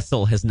 the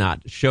vessel has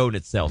not shown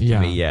itself to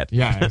me yet.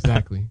 Yeah,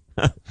 exactly.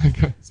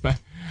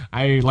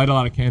 I light a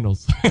lot of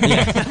candles.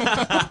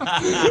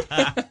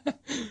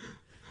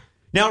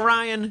 Now,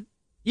 Ryan,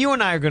 you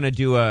and I are going to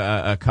do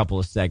a couple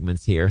of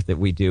segments here that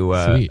we do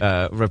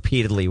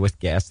repeatedly with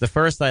guests. The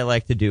first I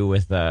like to do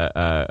with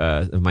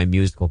my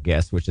musical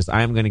guest, which is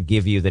I'm going to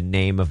give you the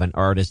name of an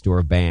artist or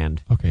a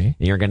band. Okay.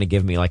 And you're going to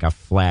give me like a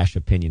flash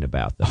opinion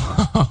about them.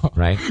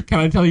 Right? Can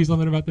I tell you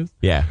something about this?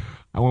 Yeah.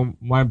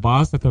 My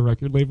boss at the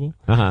record label,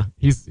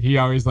 he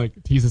always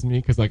like teases me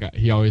because like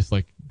he always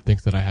like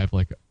thinks that I have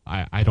like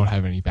I don't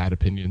have any bad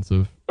opinions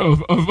of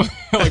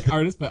like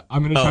artists, but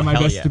I'm gonna try my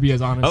best to be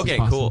as honest as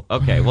possible. Cool.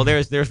 Okay, well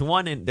there's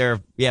one in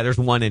there. Yeah, there's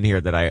one in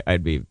here that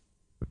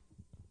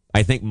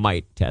I think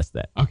might test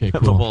that. Okay,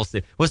 cool. But we'll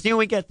see. We'll see when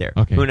we get there.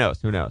 Okay. Who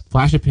knows?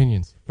 Flash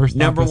opinions. First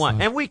number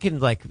one, and we can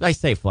like I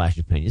say flash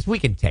opinions. We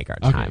can take our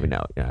time.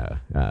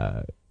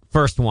 Okay.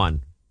 First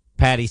one,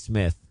 Patti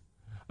Smith.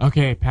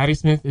 Okay, Patti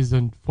Smith is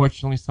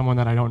unfortunately someone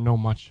that I don't know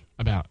much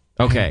about.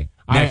 Okay,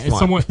 it's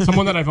someone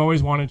that I've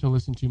always wanted to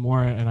listen to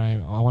more, and I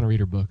want to read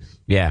her books.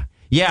 Yeah.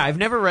 I've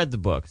never read the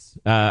books.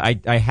 I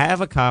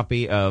have a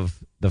copy of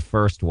the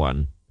first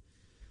one,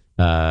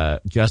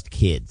 Just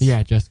Kids.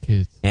 Yeah, Just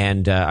Kids.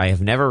 And I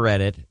have never read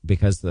it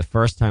because the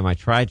first time I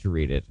tried to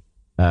read it,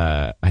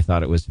 I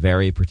thought it was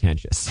very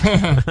pretentious.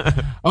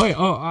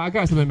 I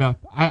got something about.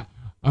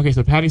 Okay,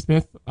 so Patti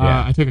Smith.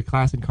 I took a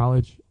class in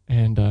college,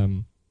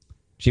 and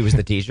she was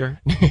the teacher.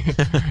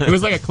 It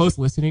was like a close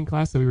listening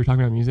class, so we were talking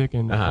about music,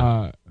 and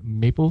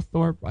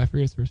Mapplethorpe. I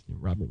forget his first name.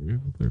 Robert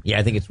Mapplethorpe. Yeah,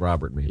 I think it's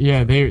Robert Mapplethorpe.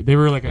 Yeah, they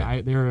were like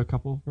they were a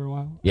couple for a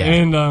while. Yeah,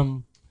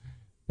 and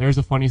there's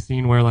a funny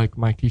scene where like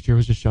my teacher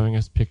was just showing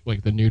us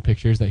like the nude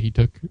pictures that he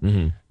took,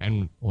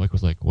 and like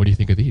was like, "What do you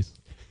think of these?"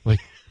 Like,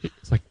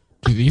 it's like,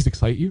 "Do these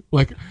excite you?"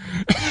 Like,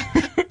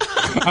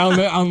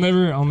 I'll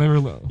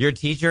never. Your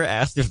teacher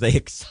asked if they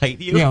excite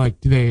you. Yeah,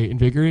 like, do they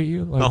invigorate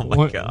you? Like, oh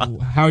my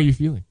God! How are you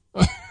feeling?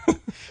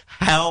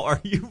 How are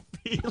you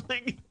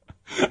feeling?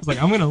 I was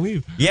like, I'm going to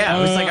leave. Yeah,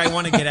 I was like, I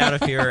want to get out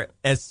of here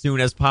as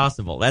soon as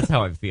possible. That's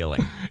how I'm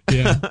feeling.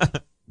 Yeah.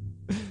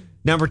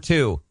 Number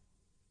 2,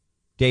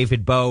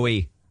 David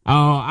Bowie. Oh,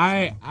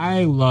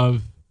 I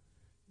love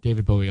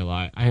David Bowie a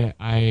lot.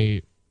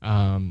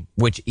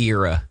 Which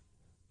era?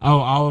 Oh,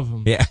 all of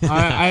them. Yeah.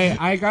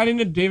 I got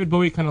into David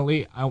Bowie kind of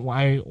late.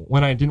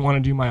 When I didn't want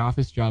to do my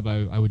office job,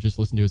 I would just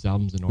listen to his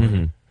albums in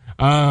order.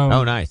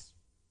 Oh, nice.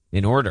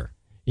 In order.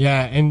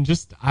 Yeah, and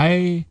just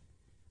I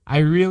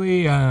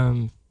really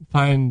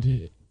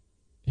find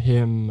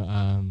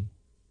him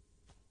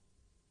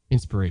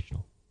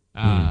inspirational.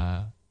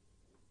 I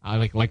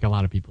like a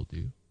lot of people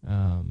do.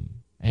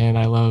 And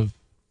I love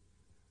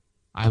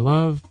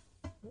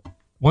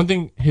one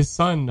thing his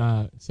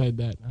son said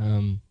that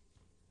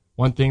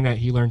one thing that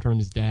he learned from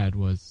his dad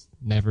was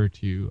never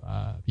to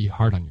be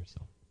hard on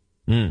yourself.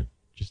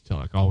 Just to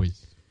like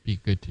always be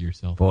good to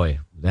yourself. Boy,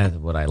 that's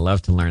what I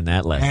love to learn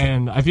that lesson.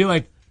 And I feel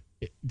like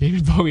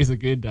David Bowie is a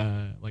good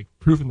like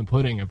proof in the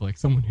pudding of like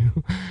someone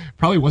who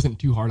probably wasn't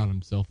too hard on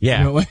himself. Yeah,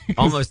 you know, like,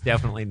 almost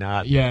definitely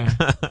not. Yeah.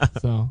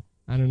 So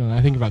I don't know.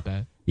 I think about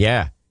that.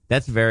 Yeah,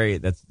 that's very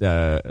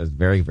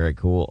very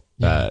cool.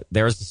 Yeah.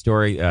 There was a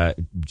story.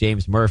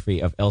 James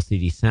Murphy of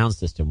LCD Sound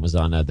System was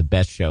on the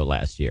Best Show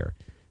last year.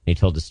 He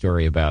told a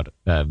story about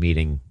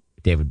meeting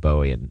David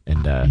Bowie and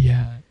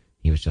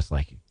he was just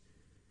like.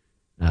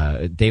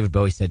 David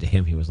Bowie said to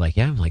him, he was like,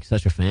 "Yeah, I'm like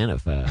such a fan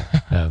of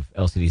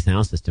LCD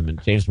Sound System."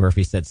 And James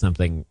Murphy said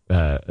something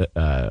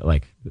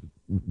like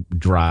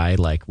dry,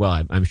 like,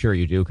 "Well, I'm sure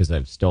you do because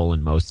I've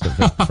stolen most of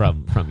it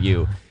from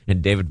you."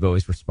 And David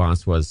Bowie's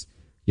response was,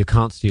 "You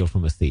can't steal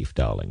from a thief,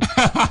 darling,"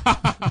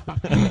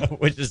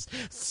 which is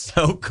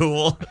so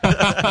cool.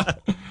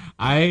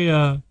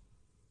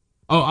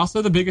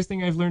 Also the biggest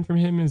thing I've learned from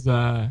him is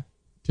to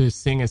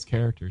sing as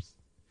characters.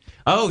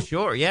 Oh,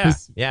 sure, yeah.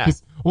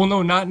 Well,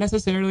 no, not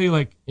necessarily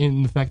like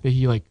in the fact that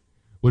he like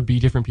would be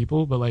different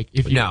people, but like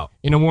if you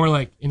in a more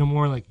like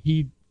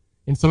he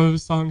in some of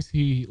his songs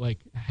he like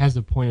has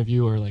a point of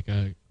view or like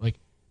a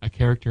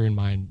character in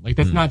mind. Like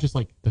that's not just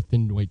like the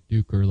Thin White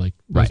Duke or like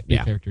those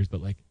big characters,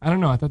 but like I don't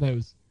know. I thought that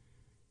was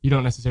you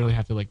don't necessarily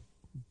have to like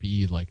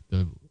be like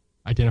the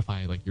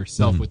identify like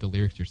yourself with the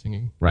lyrics you're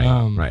singing. Right.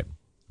 Right.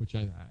 Which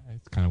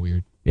it's kind of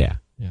weird. Yeah.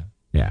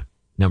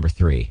 Number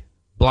 3,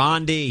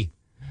 Blondie.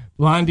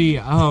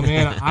 Oh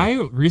man, I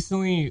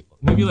recently,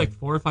 maybe like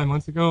 4 or 5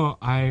 months ago,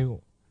 I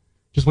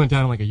just went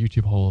down like a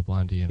YouTube hole of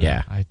Blondie, and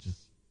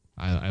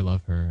I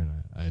love her,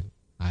 and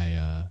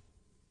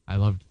I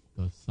loved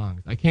those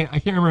songs. I can't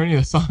remember any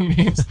of the song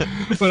names,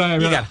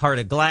 but you got Heart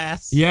of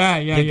Glass. Yeah.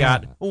 You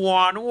got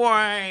One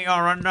Way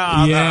or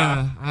Another.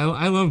 Yeah,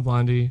 I love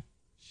Blondie.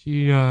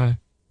 She's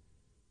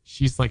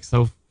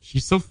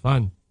so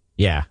fun.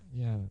 Yeah.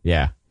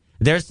 Yeah.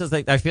 There's just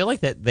like I feel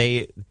like that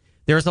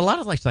there's a lot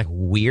of like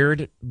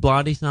weird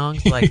Blondie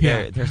songs. Like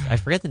there's I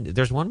forget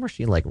there's one where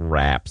she like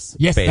raps.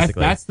 Yes,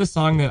 basically. that's the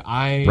song that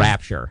I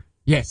Rapture.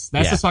 Yes,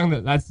 that's the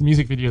song that's the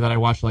music video that I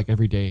watch like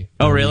every day.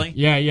 Oh, really?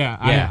 Yeah. Yeah.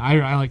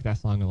 I like that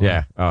song a lot.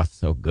 Yeah. Oh,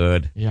 so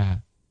good. Yeah.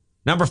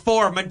 Number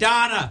 4,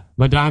 Madonna.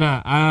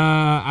 Madonna.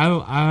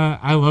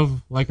 I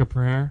love Like a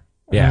Prayer.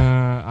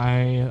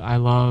 Yeah. I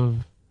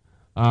love.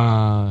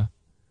 I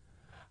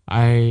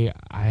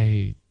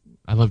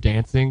love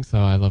dancing, so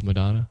I love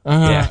Madonna.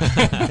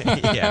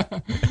 Yeah.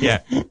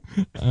 Yeah.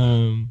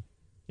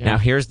 Now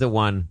here's the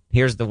one.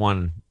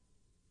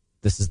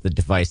 This is the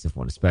divisive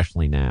one,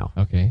 especially now.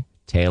 Okay.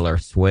 Taylor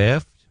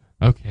Swift.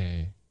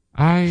 Okay.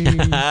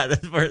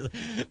 the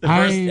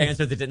first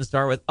answer that didn't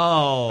start with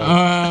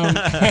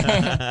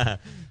I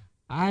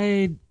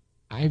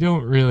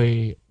don't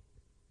really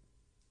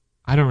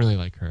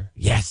like her.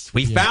 Yes,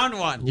 we found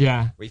one.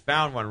 Yeah. We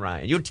found one,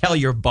 Ryan. You tell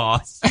your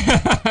boss.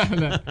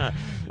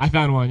 I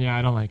found one. Yeah,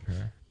 I don't like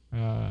her.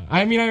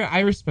 I mean,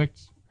 I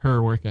respect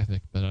her work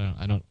ethic, but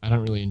I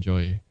don't really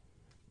enjoy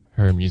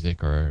her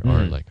music or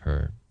like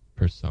her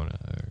persona.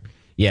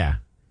 Yeah.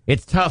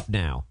 It's tough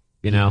now,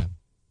 you know? Yeah.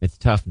 It's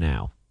tough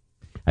now.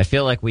 I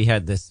feel like we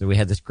had this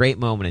great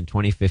moment in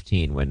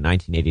 2015 when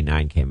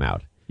 1989 came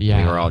out.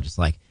 Yeah. We were all just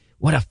like,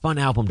 what a fun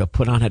album to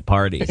put on at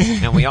parties.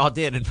 And we all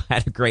did and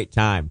had a great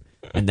time.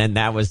 And then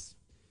that was,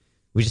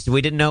 we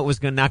didn't know it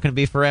was not going to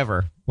be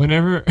forever.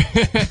 Whenever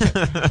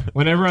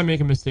I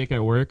make a mistake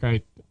at work,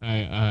 I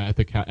at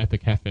the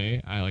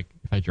cafe, I like,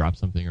 if I drop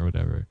something or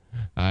whatever,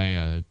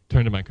 I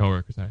turn to my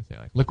coworkers and I say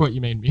like, look what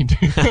you made me do.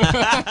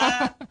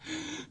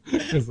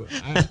 'Cause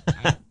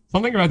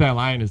something about that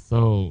line is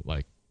so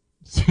like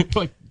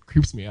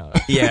creeps me out.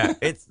 Yeah,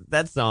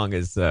 that song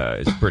is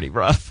pretty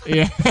rough.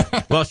 Yeah.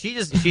 Well, she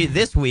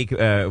this week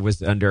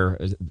was under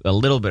a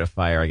little bit of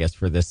fire, I guess,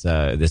 for this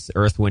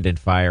Earth, Wind and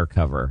Fire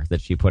cover that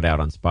she put out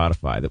on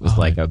Spotify. That was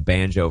like a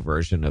banjo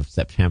version of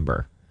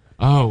September.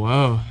 Oh,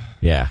 whoa.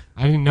 Yeah,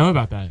 I didn't know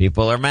about that.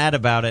 people are mad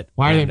about it.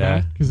 Why are they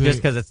mad? Just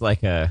because it's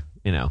like you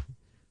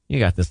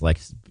got this like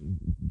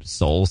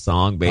soul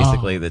song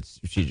basically that's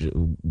she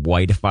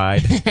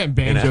whiteified,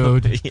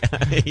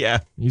 banjoed. Yeah.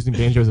 Using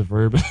banjo as a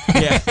verb.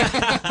 Yeah.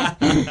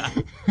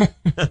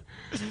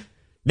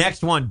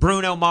 Next one,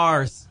 Bruno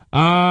Mars.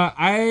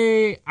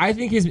 I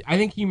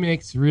think he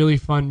makes really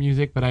fun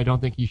music, but I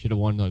don't think he should have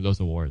won those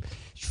awards.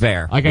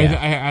 Fair. Like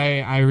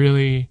yeah. I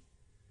really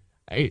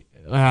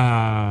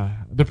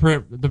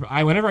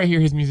whenever I hear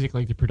his music,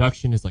 like the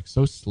production is like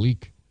so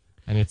sleek.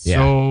 And it's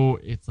so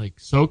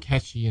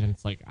catchy, and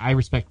it's like I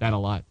respect that a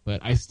lot.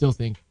 But I still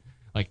think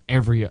like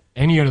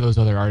any of those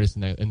other artists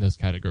in those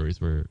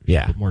categories were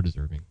more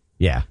deserving.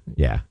 Yeah,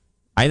 yeah.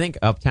 I think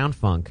Uptown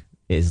Funk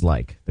is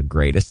like the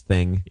greatest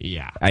thing.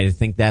 Yeah, I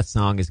think that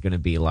song is going to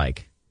be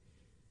like,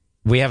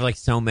 we have like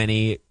so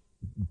many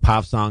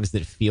pop songs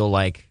that feel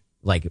like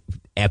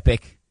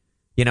epic.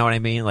 You know what I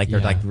mean? Like they're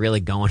like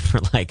really going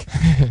for like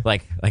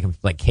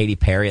Katy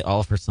Perry. All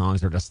of her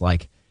songs are just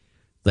like.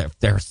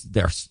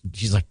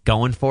 She's like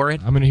going for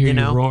it. I'm gonna hear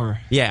you roar.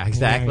 Yeah,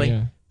 exactly.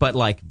 Yeah. But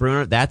like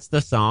Bruno, that's the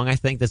song I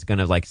think that's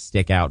gonna like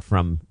stick out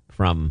from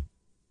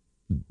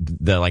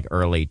the like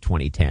early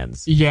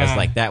 2010s. Yeah, it's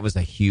like that was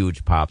a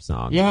huge pop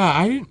song. Yeah,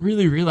 I didn't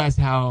really realize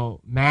how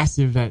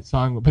massive that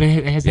song, but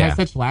it has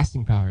such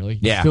lasting power. Like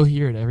you still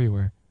hear it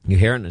everywhere. You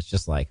hear it, and it's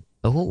just like,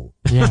 oh,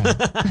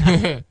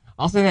 yeah.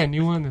 Also, that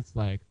new one that's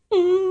like,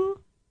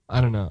 ooh, I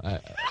don't know.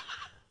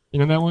 You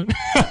know that one?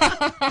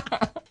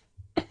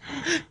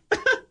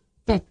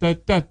 Something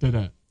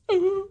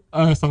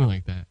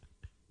like that.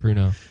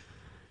 Bruno.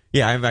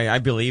 Yeah, I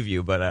believe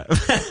you, but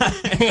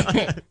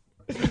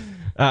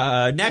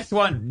next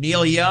one,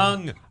 Neil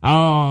Young.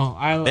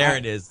 Oh, there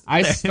it is.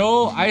 I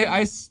stole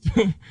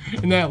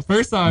in that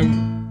first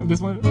song. This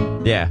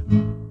one. Yeah.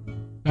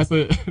 That's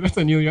a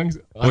Neil Young.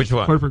 Which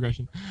one? Chord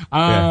progression. It's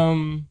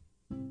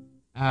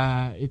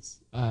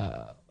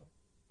I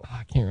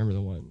can't remember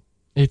the one.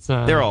 It's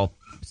they're all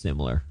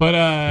similar. But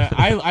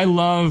I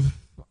love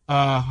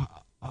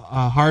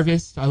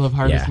Harvest. I love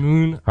Harvest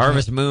Moon.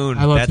 Harvest Moon.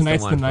 I love that's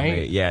Tonight's the one the Night. For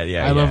me.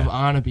 Yeah. I love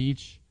On a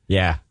Beach.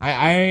 Yeah.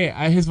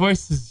 I his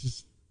voice is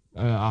just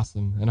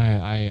awesome, and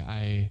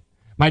I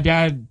my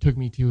dad took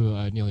me to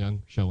a Neil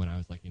Young show when I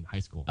was like in high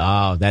school.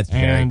 Oh, that's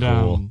very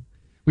cool.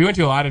 We went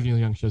to a lot of Neil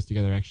Young shows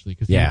together actually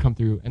because he would come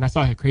through, and I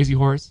saw Crazy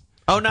Horse.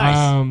 Oh, nice.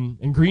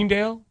 And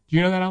Greendale. Do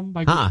you know that album?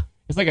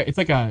 It's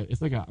like a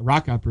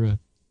rock opera,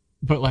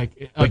 but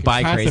like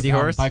by Crazy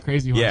Horse. By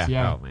Crazy Horse.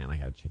 Yeah. Oh man, I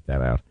gotta check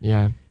that out.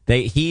 Yeah.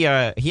 He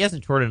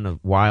hasn't toured in a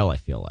while. I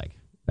feel like,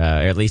 or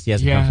at least he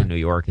hasn't come to New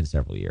York in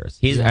several years.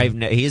 He's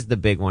the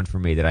big one for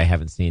me that I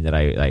haven't seen that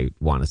I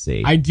want to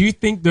see. I do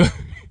think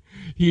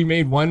he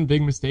made one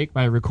big mistake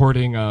by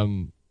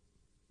recording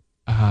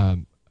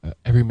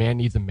Every Man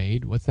Needs a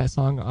Maid. What's that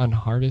song on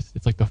Harvest?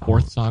 It's like the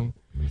fourth song.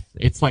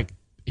 It's like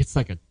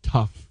a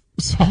tough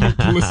song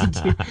to listen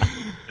to.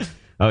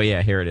 Oh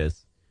yeah, here it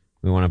is.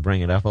 We want to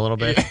bring it up a little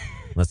bit.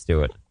 Let's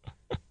do it.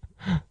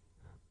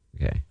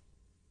 Okay.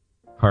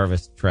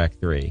 Harvest track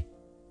 3.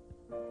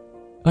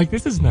 Like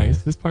this is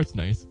nice. This part's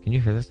nice. Can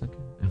you hear this? I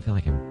feel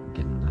like I'm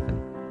getting nothing.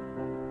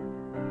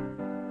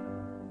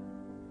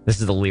 This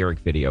is the lyric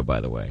video,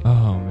 by the way.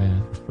 Oh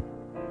man.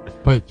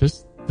 But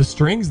just the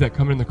strings that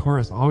come in the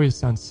chorus always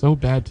sound so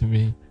bad to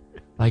me.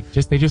 Like,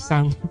 they just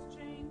sound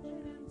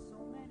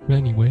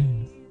many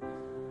ways.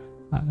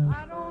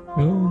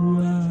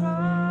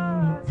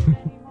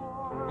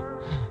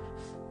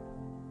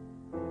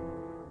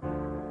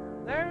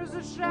 There's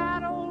a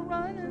shadow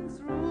running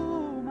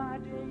through my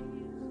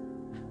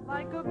days,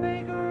 like a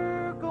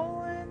beggar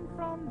going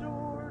from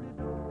door to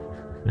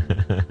door.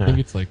 I think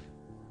it's like,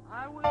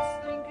 I was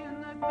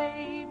thinking that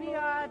maybe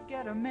I'd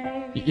get a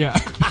maid. yeah,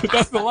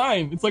 that's the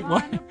line. It's like,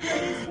 what?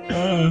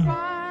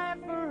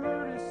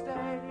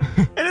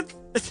 And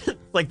it's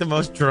like the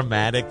most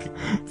dramatic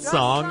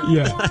song.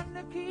 Yeah.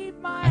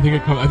 I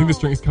think the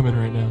strings come in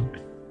right now.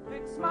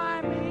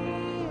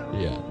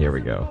 Yeah. Here we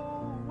go.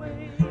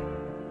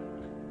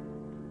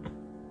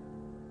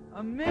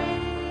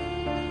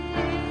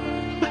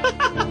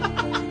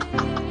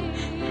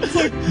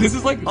 This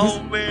is like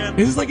man.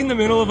 This is like in the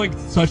middle of like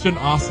such an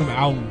awesome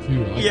album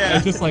too. Like, yeah.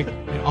 It's just like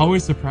it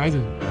always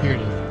surprises me. Here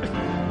it is.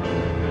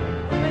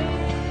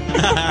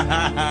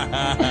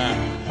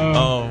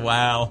 Oh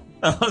wow.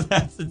 Oh,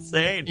 that's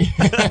insane.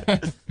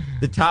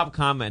 The top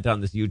comment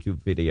on this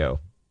YouTube video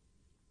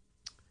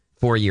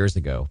 4 years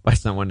ago by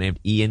someone named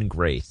Ian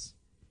Grace.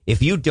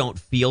 If you don't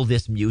feel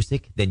this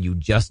music, then you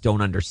just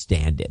don't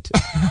understand it.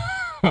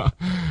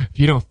 If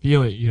you don't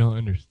feel it, you don't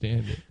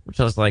understand it. Which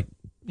I was like,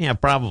 yeah,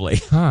 probably.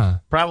 Huh.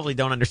 Probably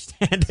don't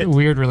understand It's it. a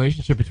weird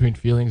relationship between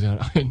feelings and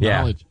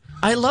knowledge.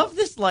 I love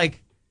this,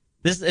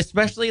 this,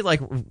 especially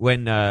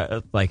when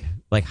like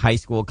high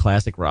school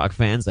classic rock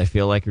fans, I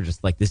feel like are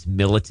just like this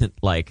militant,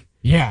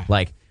 yeah.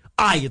 Like,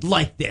 I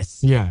like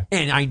this. Yeah.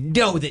 And I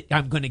know that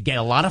I'm going to get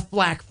a lot of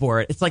flack for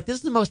it. It's like, this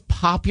is the most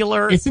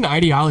popular. It's an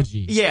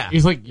ideology. Yeah.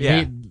 It's like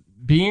Yeah.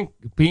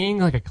 being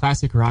like a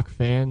classic rock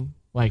fan,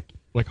 like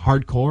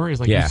hardcore is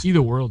like Yeah. you see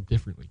the world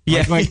differently.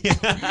 Yeah.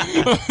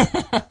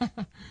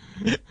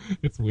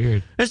 It's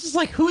weird. It's just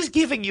like, who's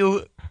giving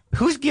you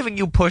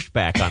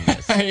pushback on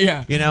this?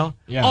 Yeah. You know?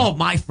 Yeah. Oh,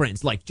 my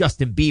friends like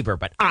Justin Bieber,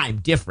 but I'm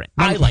different.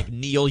 I like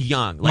Neil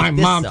Young. Like My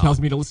this mom song. tells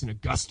me to listen to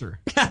Guster.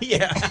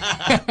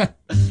 Yeah.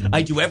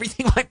 I do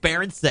everything my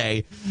parents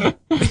say,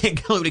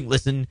 including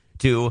listen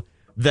to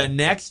the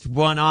next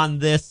one on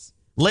this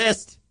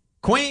list,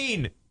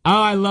 Queen.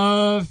 Oh, I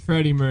love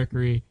Freddie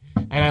Mercury,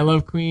 and I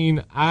love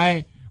Queen.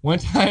 One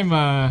time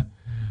I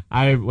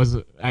was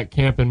at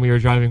camp and we were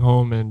driving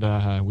home, and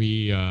I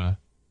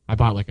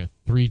bought like a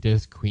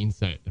 3-disc Queen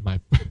set, and my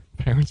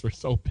parents were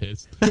so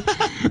pissed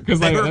because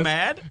They were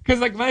mad because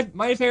like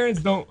my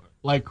parents don't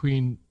like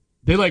Queen.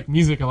 They like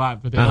music a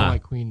lot, but they don't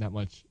like Queen that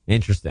much.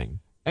 Interesting.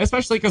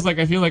 Especially because like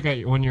I feel like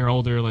when you're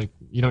older, like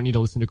you don't need to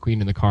listen to Queen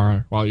in the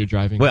car while you're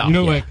driving. Well, you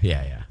know, yeah, like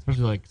yeah.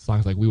 especially like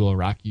songs like "We Will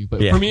Rock You." But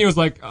Yeah. for me, it was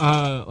like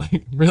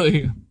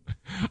really,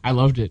 I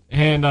loved it.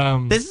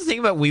 And This is the thing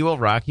about "We Will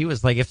Rock You"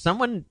 is like if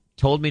someone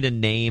told me to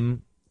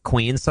name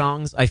Queen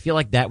songs, I feel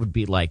like that would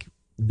be like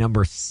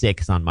number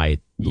 6 on my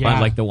on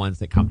like the ones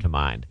that come to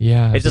mind.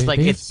 Yeah, it's just like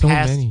they have it's so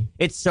past. many.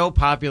 It's so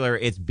popular.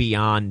 It's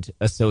beyond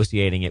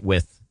associating it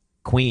with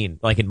Queen,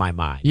 like in my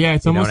mind. Yeah,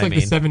 it's You know almost what I like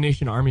mean? the Seven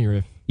Nation Army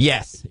riff.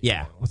 Yes.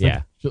 Yeah. It's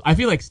Yeah. like- I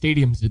feel like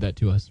stadiums did that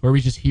to us, where we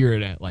just hear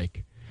it at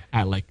like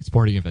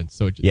sporting events.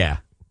 So Yeah.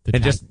 the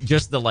And tag-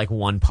 just the like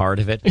one part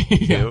of it.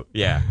 Too.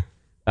 Yeah.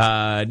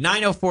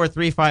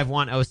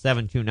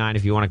 904-351-0729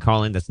 if you want to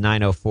call in. That's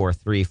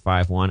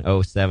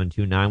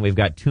 904-351-0729. We've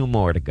got 2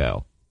 more to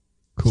go.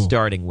 Cool.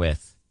 Starting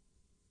with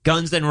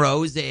Guns N'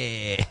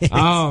 Roses.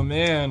 Oh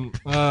man.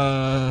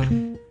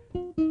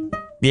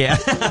 Yeah.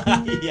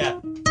 Yeah.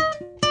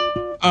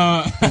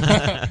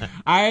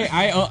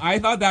 I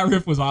thought that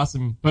riff was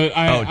awesome, but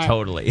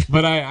totally.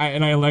 But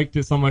I liked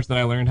it so much that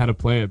I learned how to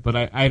play it. But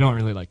I don't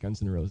really like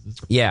Guns N' Roses.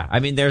 Yeah. I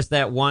mean, there's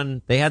that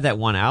one. They had that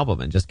one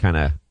album and just kind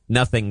of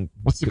nothing.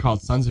 What's it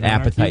called? Sons of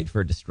Appetite Anarchy?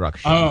 for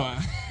Destruction. Oh.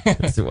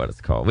 That's what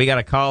it's called. We got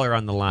a caller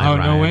on the line. Oh,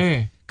 Ryan. no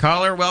way.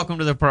 Caller, welcome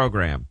to the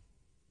program.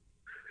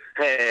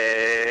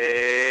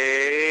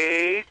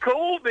 Hey,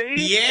 Colby.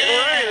 Yeah. All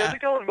right, how's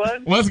it going,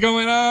 bud? What's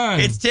going on?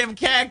 It's Tim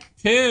Keck.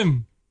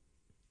 Tim.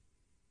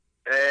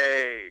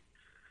 Hey,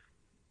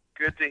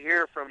 good to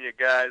hear from you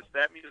guys.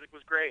 That music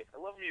was great.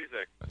 I love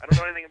music. I don't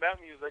know anything about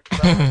music,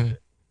 but I loved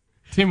it.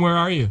 Tim, where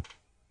are you?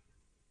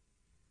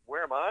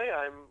 Where am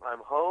I? I'm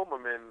home.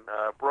 I'm in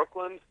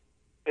Brooklyn,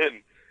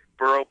 in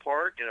Borough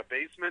Park, in a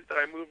basement that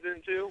I moved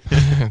into.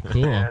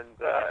 Cool. And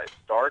it's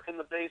dark in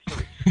the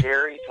basement. It's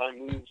scary.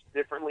 Time moves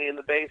differently in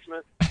the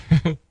basement.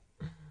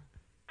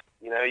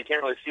 You know, you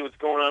can't really see what's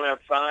going on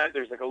outside.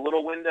 There's like a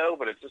little window,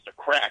 but it's just a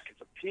crack.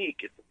 It's a peak.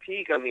 It's a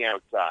peak on the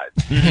outside.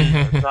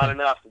 It's not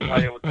enough to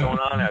tell you what's going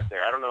on out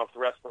there. I don't know if the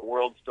rest of the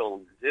world's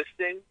still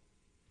existing.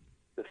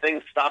 The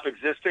things stop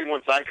existing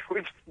once I go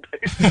into the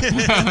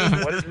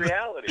basement. What is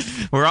reality?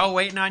 We're all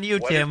waiting on you,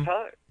 What Tim. is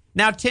time?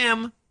 Now,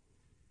 Tim,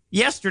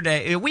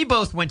 yesterday, we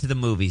both went to the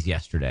movies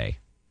yesterday.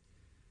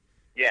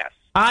 Yes.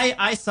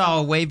 I saw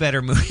a way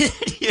better movie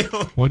than you.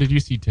 What did you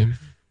see, Tim?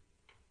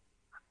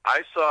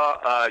 I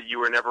saw You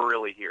Were Never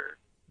Really Here.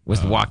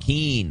 Was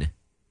Joaquin.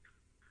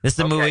 This is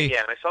a Okay, movie. yeah,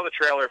 and I saw the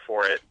trailer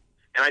for it.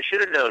 And I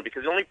should have known,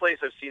 because the only place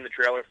I've seen the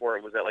trailer for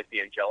it was at, like, the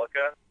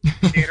Angelica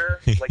Theater.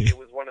 Like, it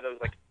was one of those,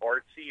 like,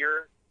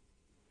 artsier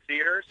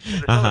theaters.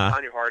 There's a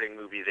Tanya Harding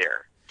movie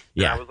there.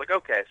 Yeah. And I was like,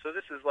 okay, so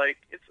this is, like,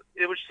 it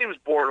seems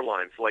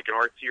borderline for, like, an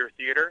artsier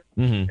theater.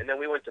 Mm-hmm. And then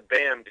we went to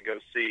BAM to go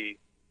see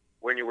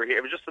When You Were Here.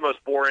 It was just the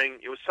most boring.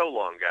 It was so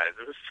long, guys.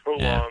 It was so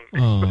long.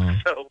 Oh. It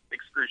was so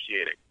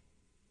excruciating.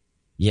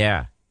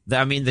 Yeah.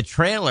 I mean, the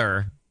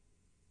trailer,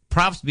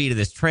 props be to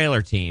this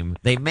trailer team.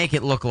 They make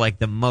it look like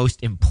the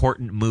most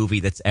important movie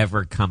that's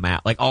ever come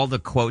out. Like, all the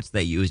quotes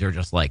they use are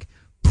just like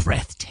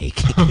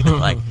breathtaking,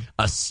 like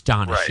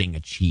astonishing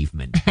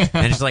achievement.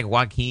 And it's like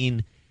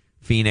Joaquin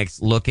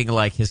Phoenix looking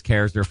like his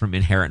character from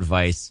Inherent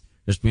Vice,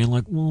 just being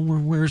like, well,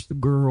 where's the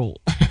girl?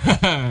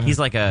 He's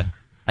like I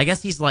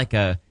guess he's like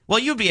a, well,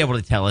 you'd be able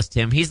to tell us,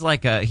 Tim. He's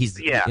like he's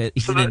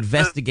So an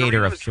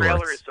investigator of the trailer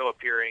sorts. is so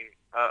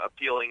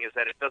appealing is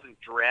that it doesn't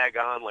drag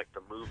on like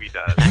the movie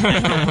does.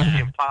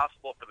 It's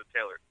impossible for the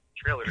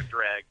trailer to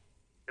drag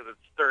because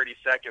it's 30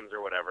 seconds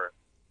or whatever.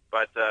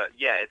 But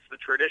it's the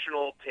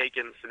traditional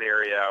Taken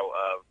scenario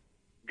of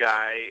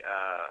guy,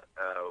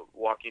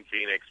 Joaquin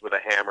Phoenix with a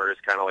hammer is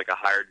kind of like a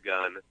hired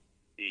gun.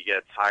 He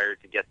gets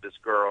hired to get this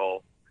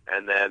girl,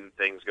 and then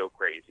things go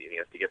crazy, and he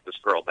has to get this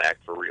girl back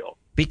for real.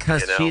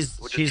 Because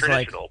which she's is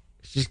like traditional.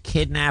 she's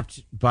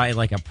kidnapped by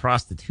like a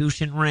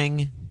prostitution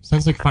ring.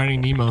 Sounds like Finding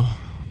Nemo.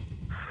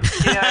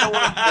 Yeah, I don't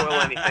want to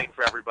spoil anything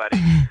for everybody.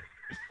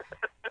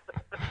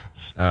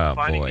 Oh,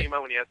 Finding boy.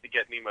 Nemo when he has to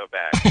get Nemo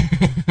back.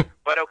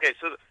 But okay,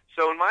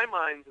 so in my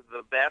mind,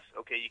 the best.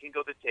 Okay, you can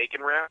go the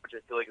Taken route, which I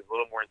feel like is a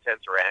little more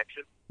intense or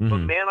action. But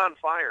Mhm. Man on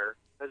Fire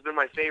has been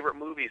my favorite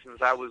movie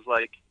since I was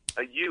like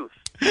a youth,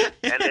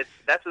 and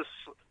that's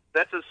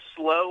as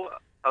slow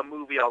a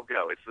movie I'll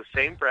go. It's the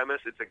same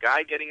premise. It's a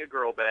guy getting a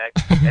girl back,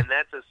 and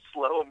that's as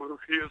slow a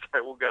movie as I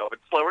will go.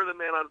 It's slower than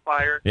Man on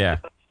Fire. Yeah.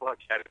 Fuck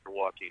out of here,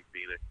 Joaquin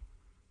Phoenix.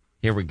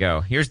 Here we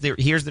go. Here's the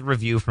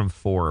review from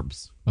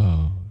Forbes,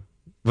 Oh.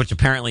 which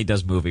apparently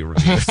does movie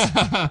reviews.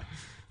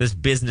 This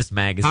business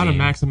magazine. How to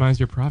maximize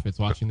your profits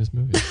watching this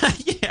movie.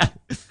 Yeah.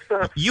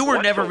 You were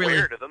What's never the really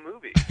where to the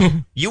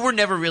movie? You were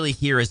never really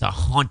here as a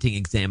haunting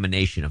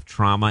examination of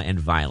trauma and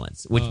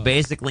violence, which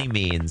basically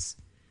means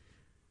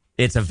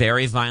it's a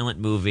very violent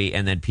movie,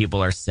 and then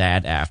people are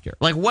sad after.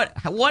 Like, what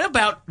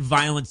about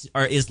violence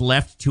is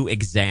left to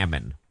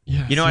examine?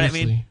 Yeah, You know what I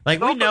seriously. mean? Like,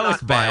 It's we also know not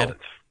it's bad. violent.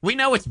 We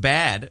know it's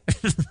bad.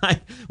 Like,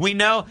 we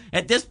know,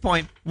 at this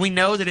point, we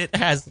know that it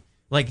has,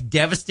 like,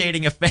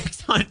 devastating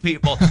effects on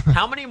people.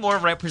 How many more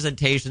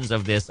representations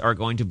of this are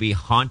going to be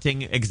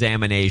haunting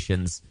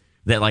examinations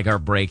that, like, are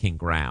breaking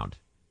ground?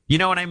 You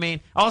know what I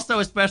mean? Also,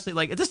 especially,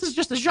 like, this is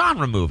just a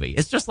genre movie.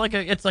 It's just like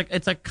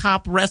it's a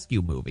cop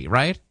rescue movie,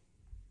 right?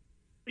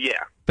 Yeah.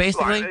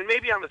 Basically. Well, and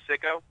maybe I'm a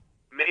sicko.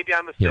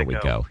 Here we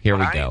go. Here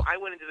we go. I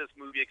went into this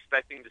movie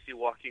expecting to see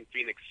Joaquin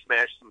Phoenix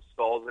smash some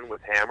skulls in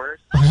with hammers,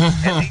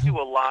 and they do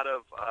a lot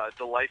of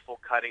delightful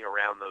cutting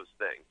around those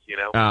things. You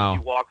know, Oh. he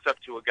walks up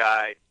to a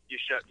guy, you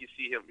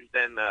see him,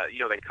 then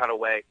they cut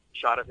away,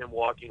 shot of him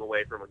walking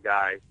away from a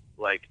guy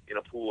like in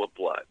a pool of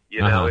blood.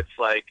 You know, it's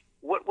like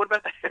what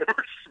about the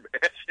hammer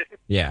smashing?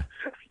 Yeah.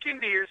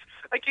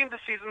 I came to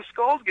see some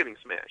skulls getting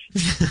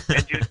smashed,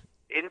 and dude,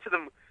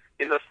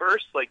 in the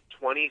first, like,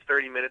 20,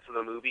 30 minutes of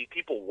the movie,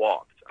 people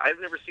walked.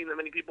 I've never seen that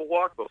many people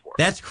walk before.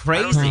 That's I don't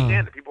crazy.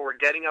 understand it. People were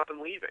getting up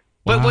and leaving.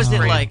 But was it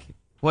Wow. like,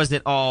 was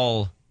it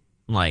all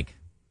like,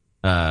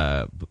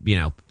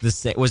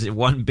 was it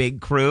one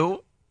big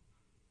crew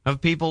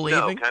of people leaving?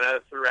 No, kind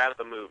of throughout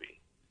the movie,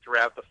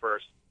 throughout the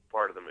first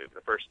part of the movie,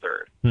 the first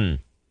third. Hmm.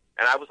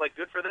 And I was like,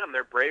 good for them.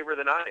 They're braver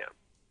than I am.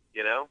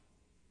 You know?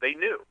 They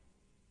knew.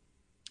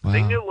 Wow.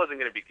 They knew it wasn't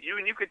going to be you,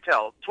 and you could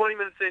tell. 20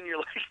 minutes in, you're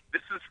like,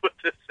 this is what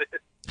this is.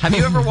 Have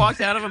you ever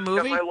walked out of a Got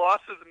movie? my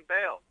losses and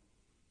bail.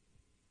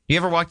 You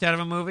ever walked out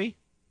of a movie?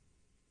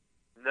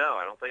 No,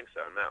 I don't think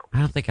so, no. I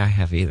don't think I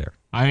have either.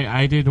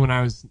 I did when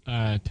I was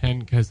 10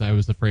 because I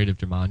was afraid of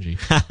Jumanji.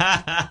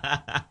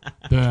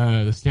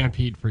 The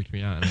stampede freaked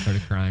me out and I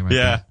started crying. Right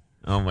there.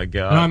 Oh my No,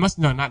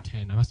 god. not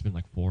 10. I must have been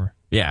like 4.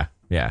 Yeah.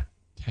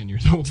 10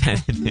 years old.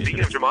 Speaking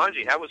of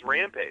Jumanji, how was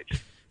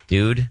Rampage?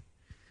 Dude,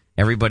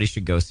 everybody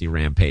should go see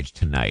Rampage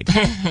tonight.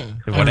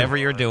 Whatever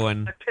you're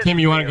doing. That pissed Tim,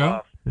 you wanna me go?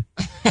 off.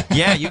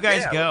 Yeah, you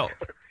guys Yeah,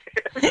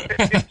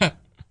 go.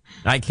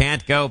 I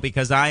can't go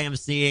because I am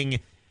seeing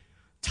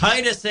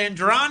Titus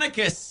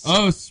Andronicus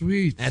Oh,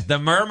 sweet. at the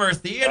Murmur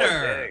Theater.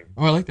 Okay.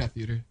 Oh, I like that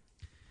theater.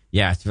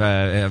 Yeah,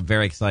 I'm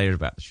very excited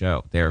about the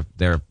show.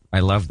 I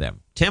love them.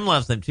 Tim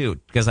loves them too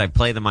because I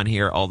play them on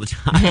here all the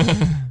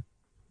time.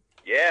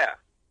 Yeah,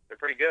 they're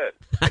pretty good.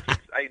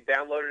 I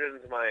downloaded it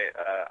into my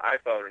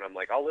iPhone, and I'm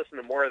like, I'll listen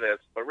to more of this,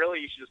 but really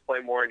you should just play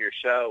more on your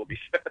show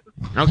because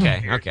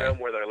Okay. your show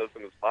more than I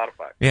listen to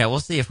Spotify. Yeah, we'll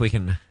see if we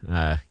can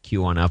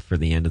queue one up for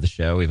the end of the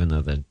show, even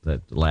though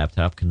the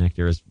laptop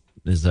connector is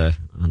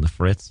on the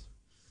fritz.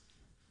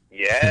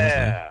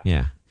 Yeah.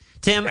 Yeah.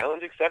 Tim,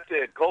 Challenge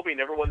accepted. Colby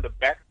never wanted to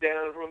back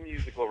down from a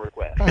musical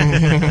request.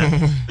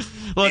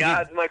 look, The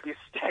odds might be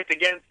stacked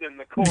against him.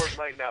 The chord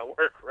might not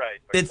work right.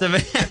 But it's a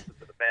the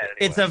bad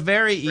It's a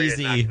very Ready to knock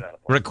easy it out of the park.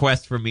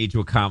 request for me to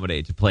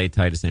accommodate to play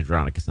Titus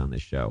Andronicus on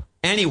this show.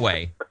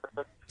 Anyway,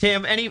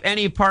 Tim,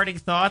 any parting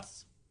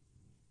thoughts?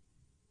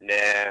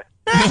 Nah.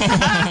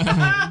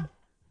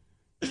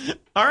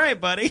 All right,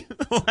 buddy.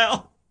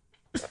 Well,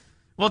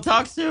 we'll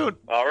talk soon.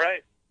 All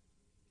right.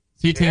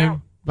 See you, Tim. Yeah.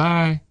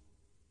 Bye.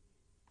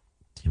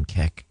 Tim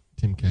Keck.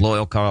 Tim Keck.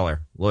 Loyal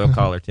caller,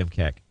 Tim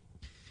Keck.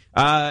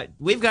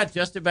 We've got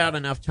just about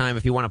enough time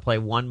if you want to play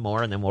one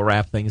more, and then we'll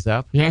wrap things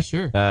up. Yeah,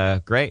 sure.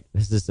 Great.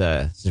 This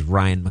is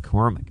Ryan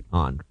McCormick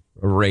on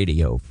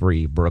Radio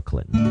Free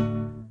Brooklyn.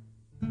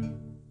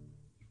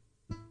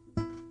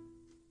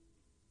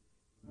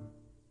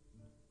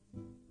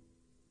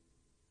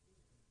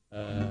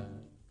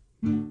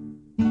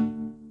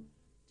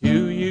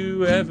 Do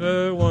you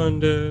ever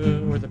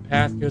wonder where the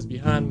path goes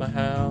behind my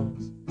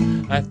house?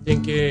 I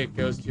think it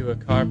goes to a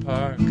car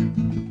park.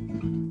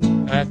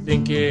 I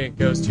think it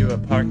goes to a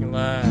parking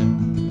lot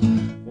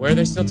where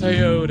they sell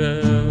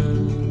Toyota.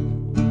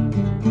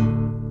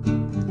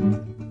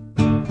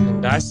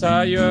 And I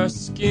saw your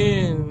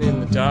skin in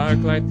the dark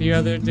light the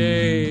other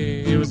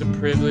day. It was a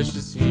privilege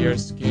to see your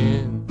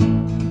skin.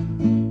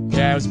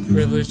 Yeah, it was a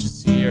privilege to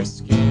see your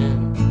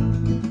skin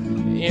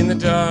in the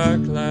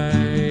dark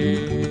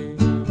light.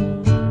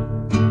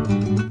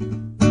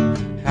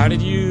 How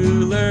did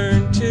you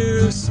learn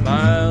to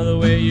smile the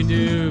way you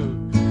do?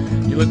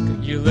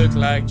 You look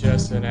like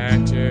just an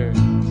actor.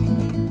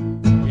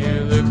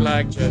 You look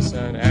like just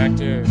an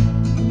actor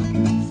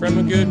from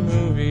a good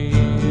movie.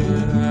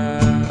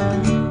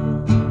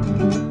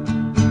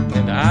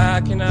 And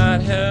I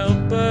cannot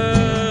help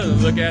but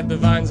look at the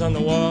vines on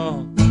the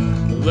wall.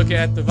 Look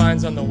at the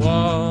vines on the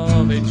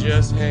wall. They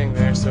just hang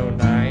there so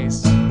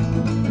nice.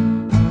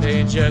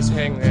 They just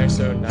hang there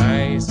so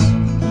nice.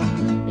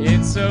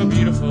 It's so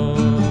beautiful.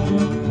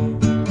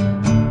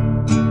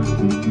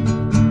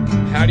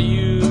 How do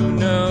you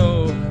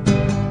know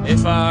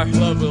if our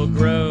love will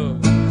grow?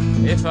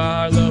 If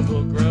our love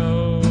will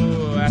grow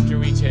after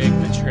we take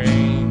the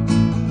train?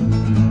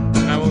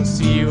 I won't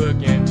see you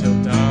again till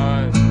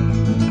dawn.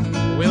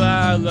 Will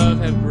our love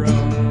have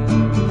grown?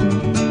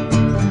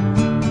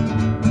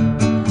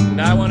 And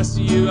I want to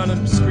see you on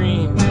the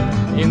screen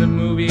in the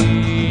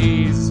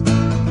movies.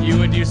 You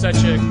would do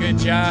such a good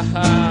job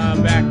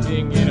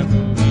acting in a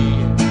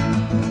movie,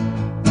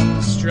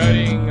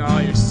 strutting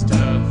all your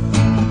stuff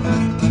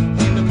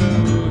in the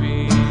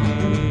movie.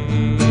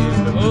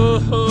 But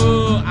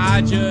oh,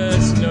 I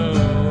just know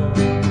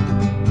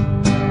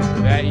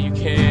that you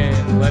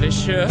can let it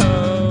show,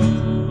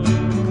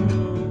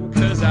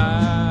 'cause I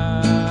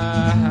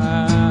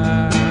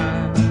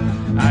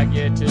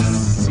get to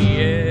see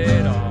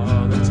it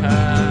all the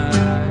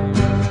time.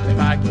 If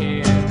I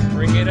can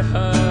bring it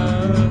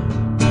up,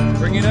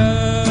 bring it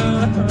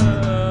up.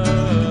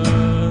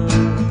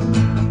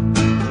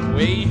 The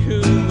way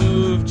you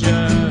move,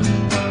 just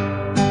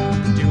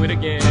do it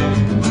again.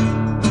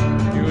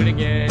 Do it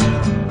again.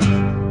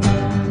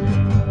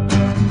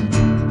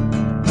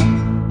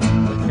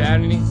 Without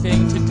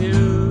anything to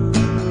do,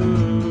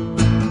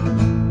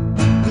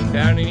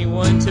 without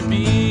anyone to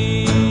be.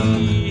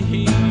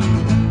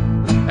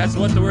 That's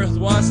what the world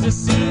wants to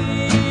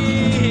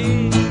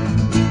see.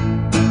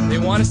 They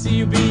want to see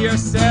you be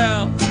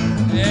yourself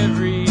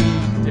every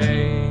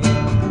day.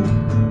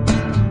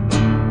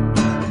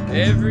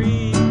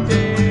 Every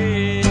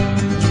day.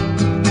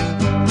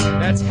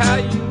 That's how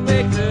you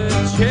make the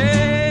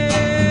change.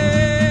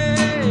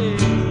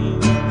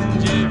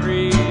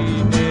 Every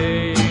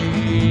day.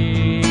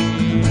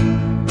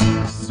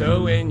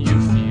 So when you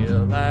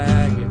feel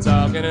like it's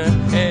all gonna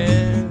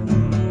end,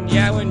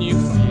 yeah, when you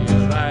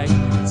feel like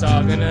it's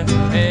all gonna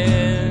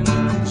end,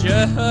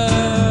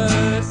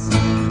 just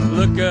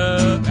look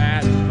up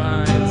at the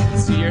vines and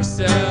see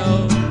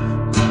yourself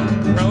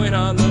growing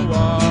on the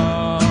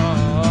wall.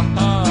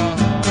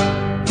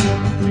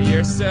 Be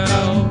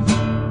yourself,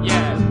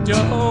 yeah,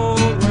 don't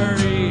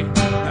worry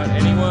about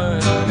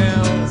anyone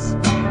else,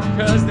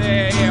 'cause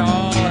they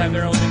all have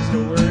their own things to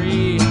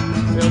worry.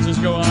 They'll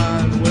just go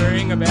on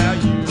worrying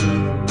about you,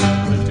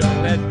 but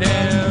don't let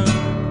them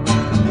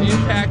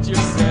impact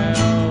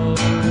yourself.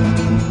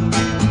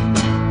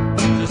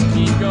 Just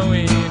keep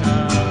going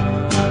on.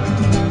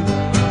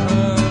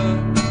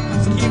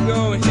 Just keep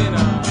going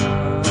on.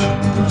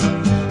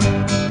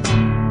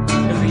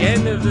 At the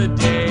end of the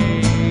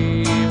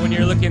day, when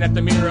you're looking at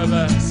the mirror of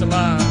a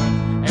salon,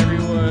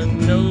 everyone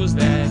knows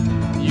that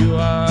you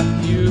are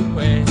you,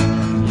 and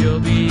you'll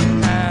be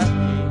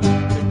happy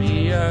to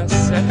be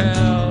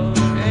yourself.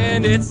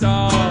 And it's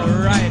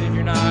alright if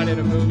you're not in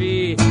a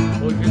movie.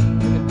 Look in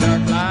the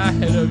dark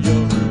light of your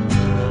room.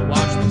 We'll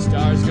watch the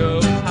stars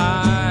go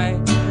high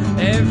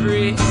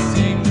every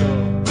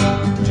single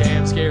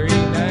damn scary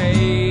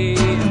night.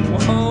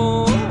 It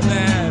won't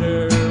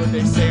matter what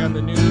they say on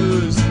the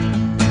news.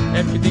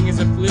 Everything is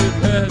a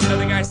fluke, 'cause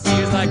nothing I see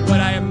is like what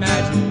I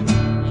imagine.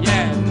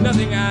 Yeah,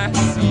 nothing I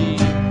see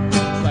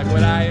is like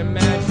what I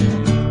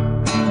imagine.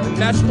 And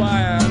that's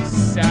why I'm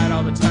sad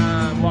all the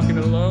time, walking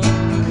alone,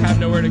 have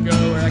nowhere to go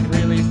where I can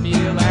really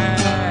feel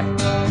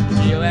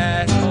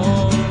at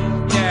home.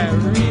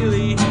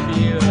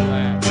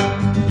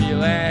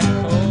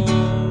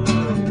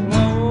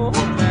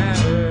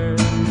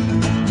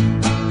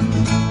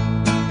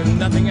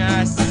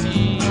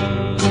 see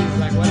is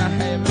like what I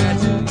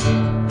imagine.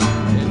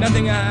 And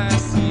nothing I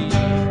see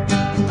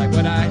like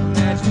what I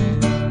imagine.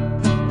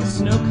 The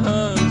snow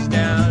comes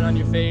down on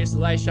your face, the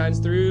light shines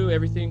through,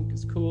 everything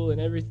is cool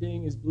and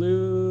everything is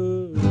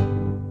blue.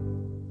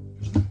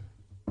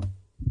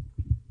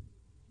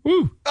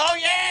 Woo! Oh,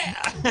 yeah!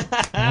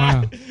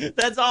 Wow.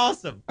 That's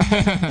awesome.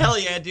 Hell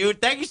yeah,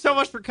 dude. Thank you so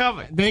much for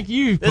coming. Thank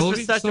you, This Colby,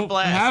 was such so a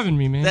blast. for having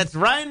me, man. That's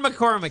Ryan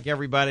McCormick,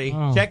 everybody.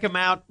 Oh. Check him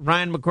out,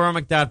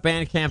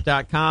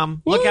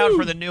 ryanmccormick.bandcamp.com. Look out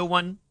for the new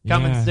one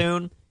coming Yeah.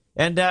 soon.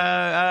 And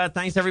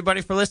thanks,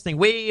 everybody, for listening.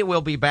 We will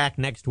be back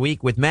next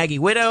week with Maggie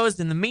Widows.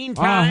 In the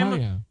meantime, Oh,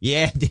 hell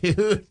yeah,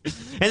 dude.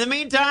 In the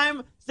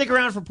meantime, stick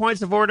around for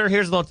Points of Order.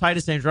 Here's a little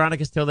Titus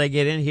Andronicus till they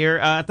get in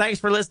here. Thanks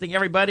for listening,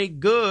 everybody.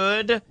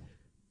 Good.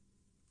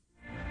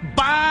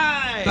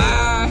 Bye.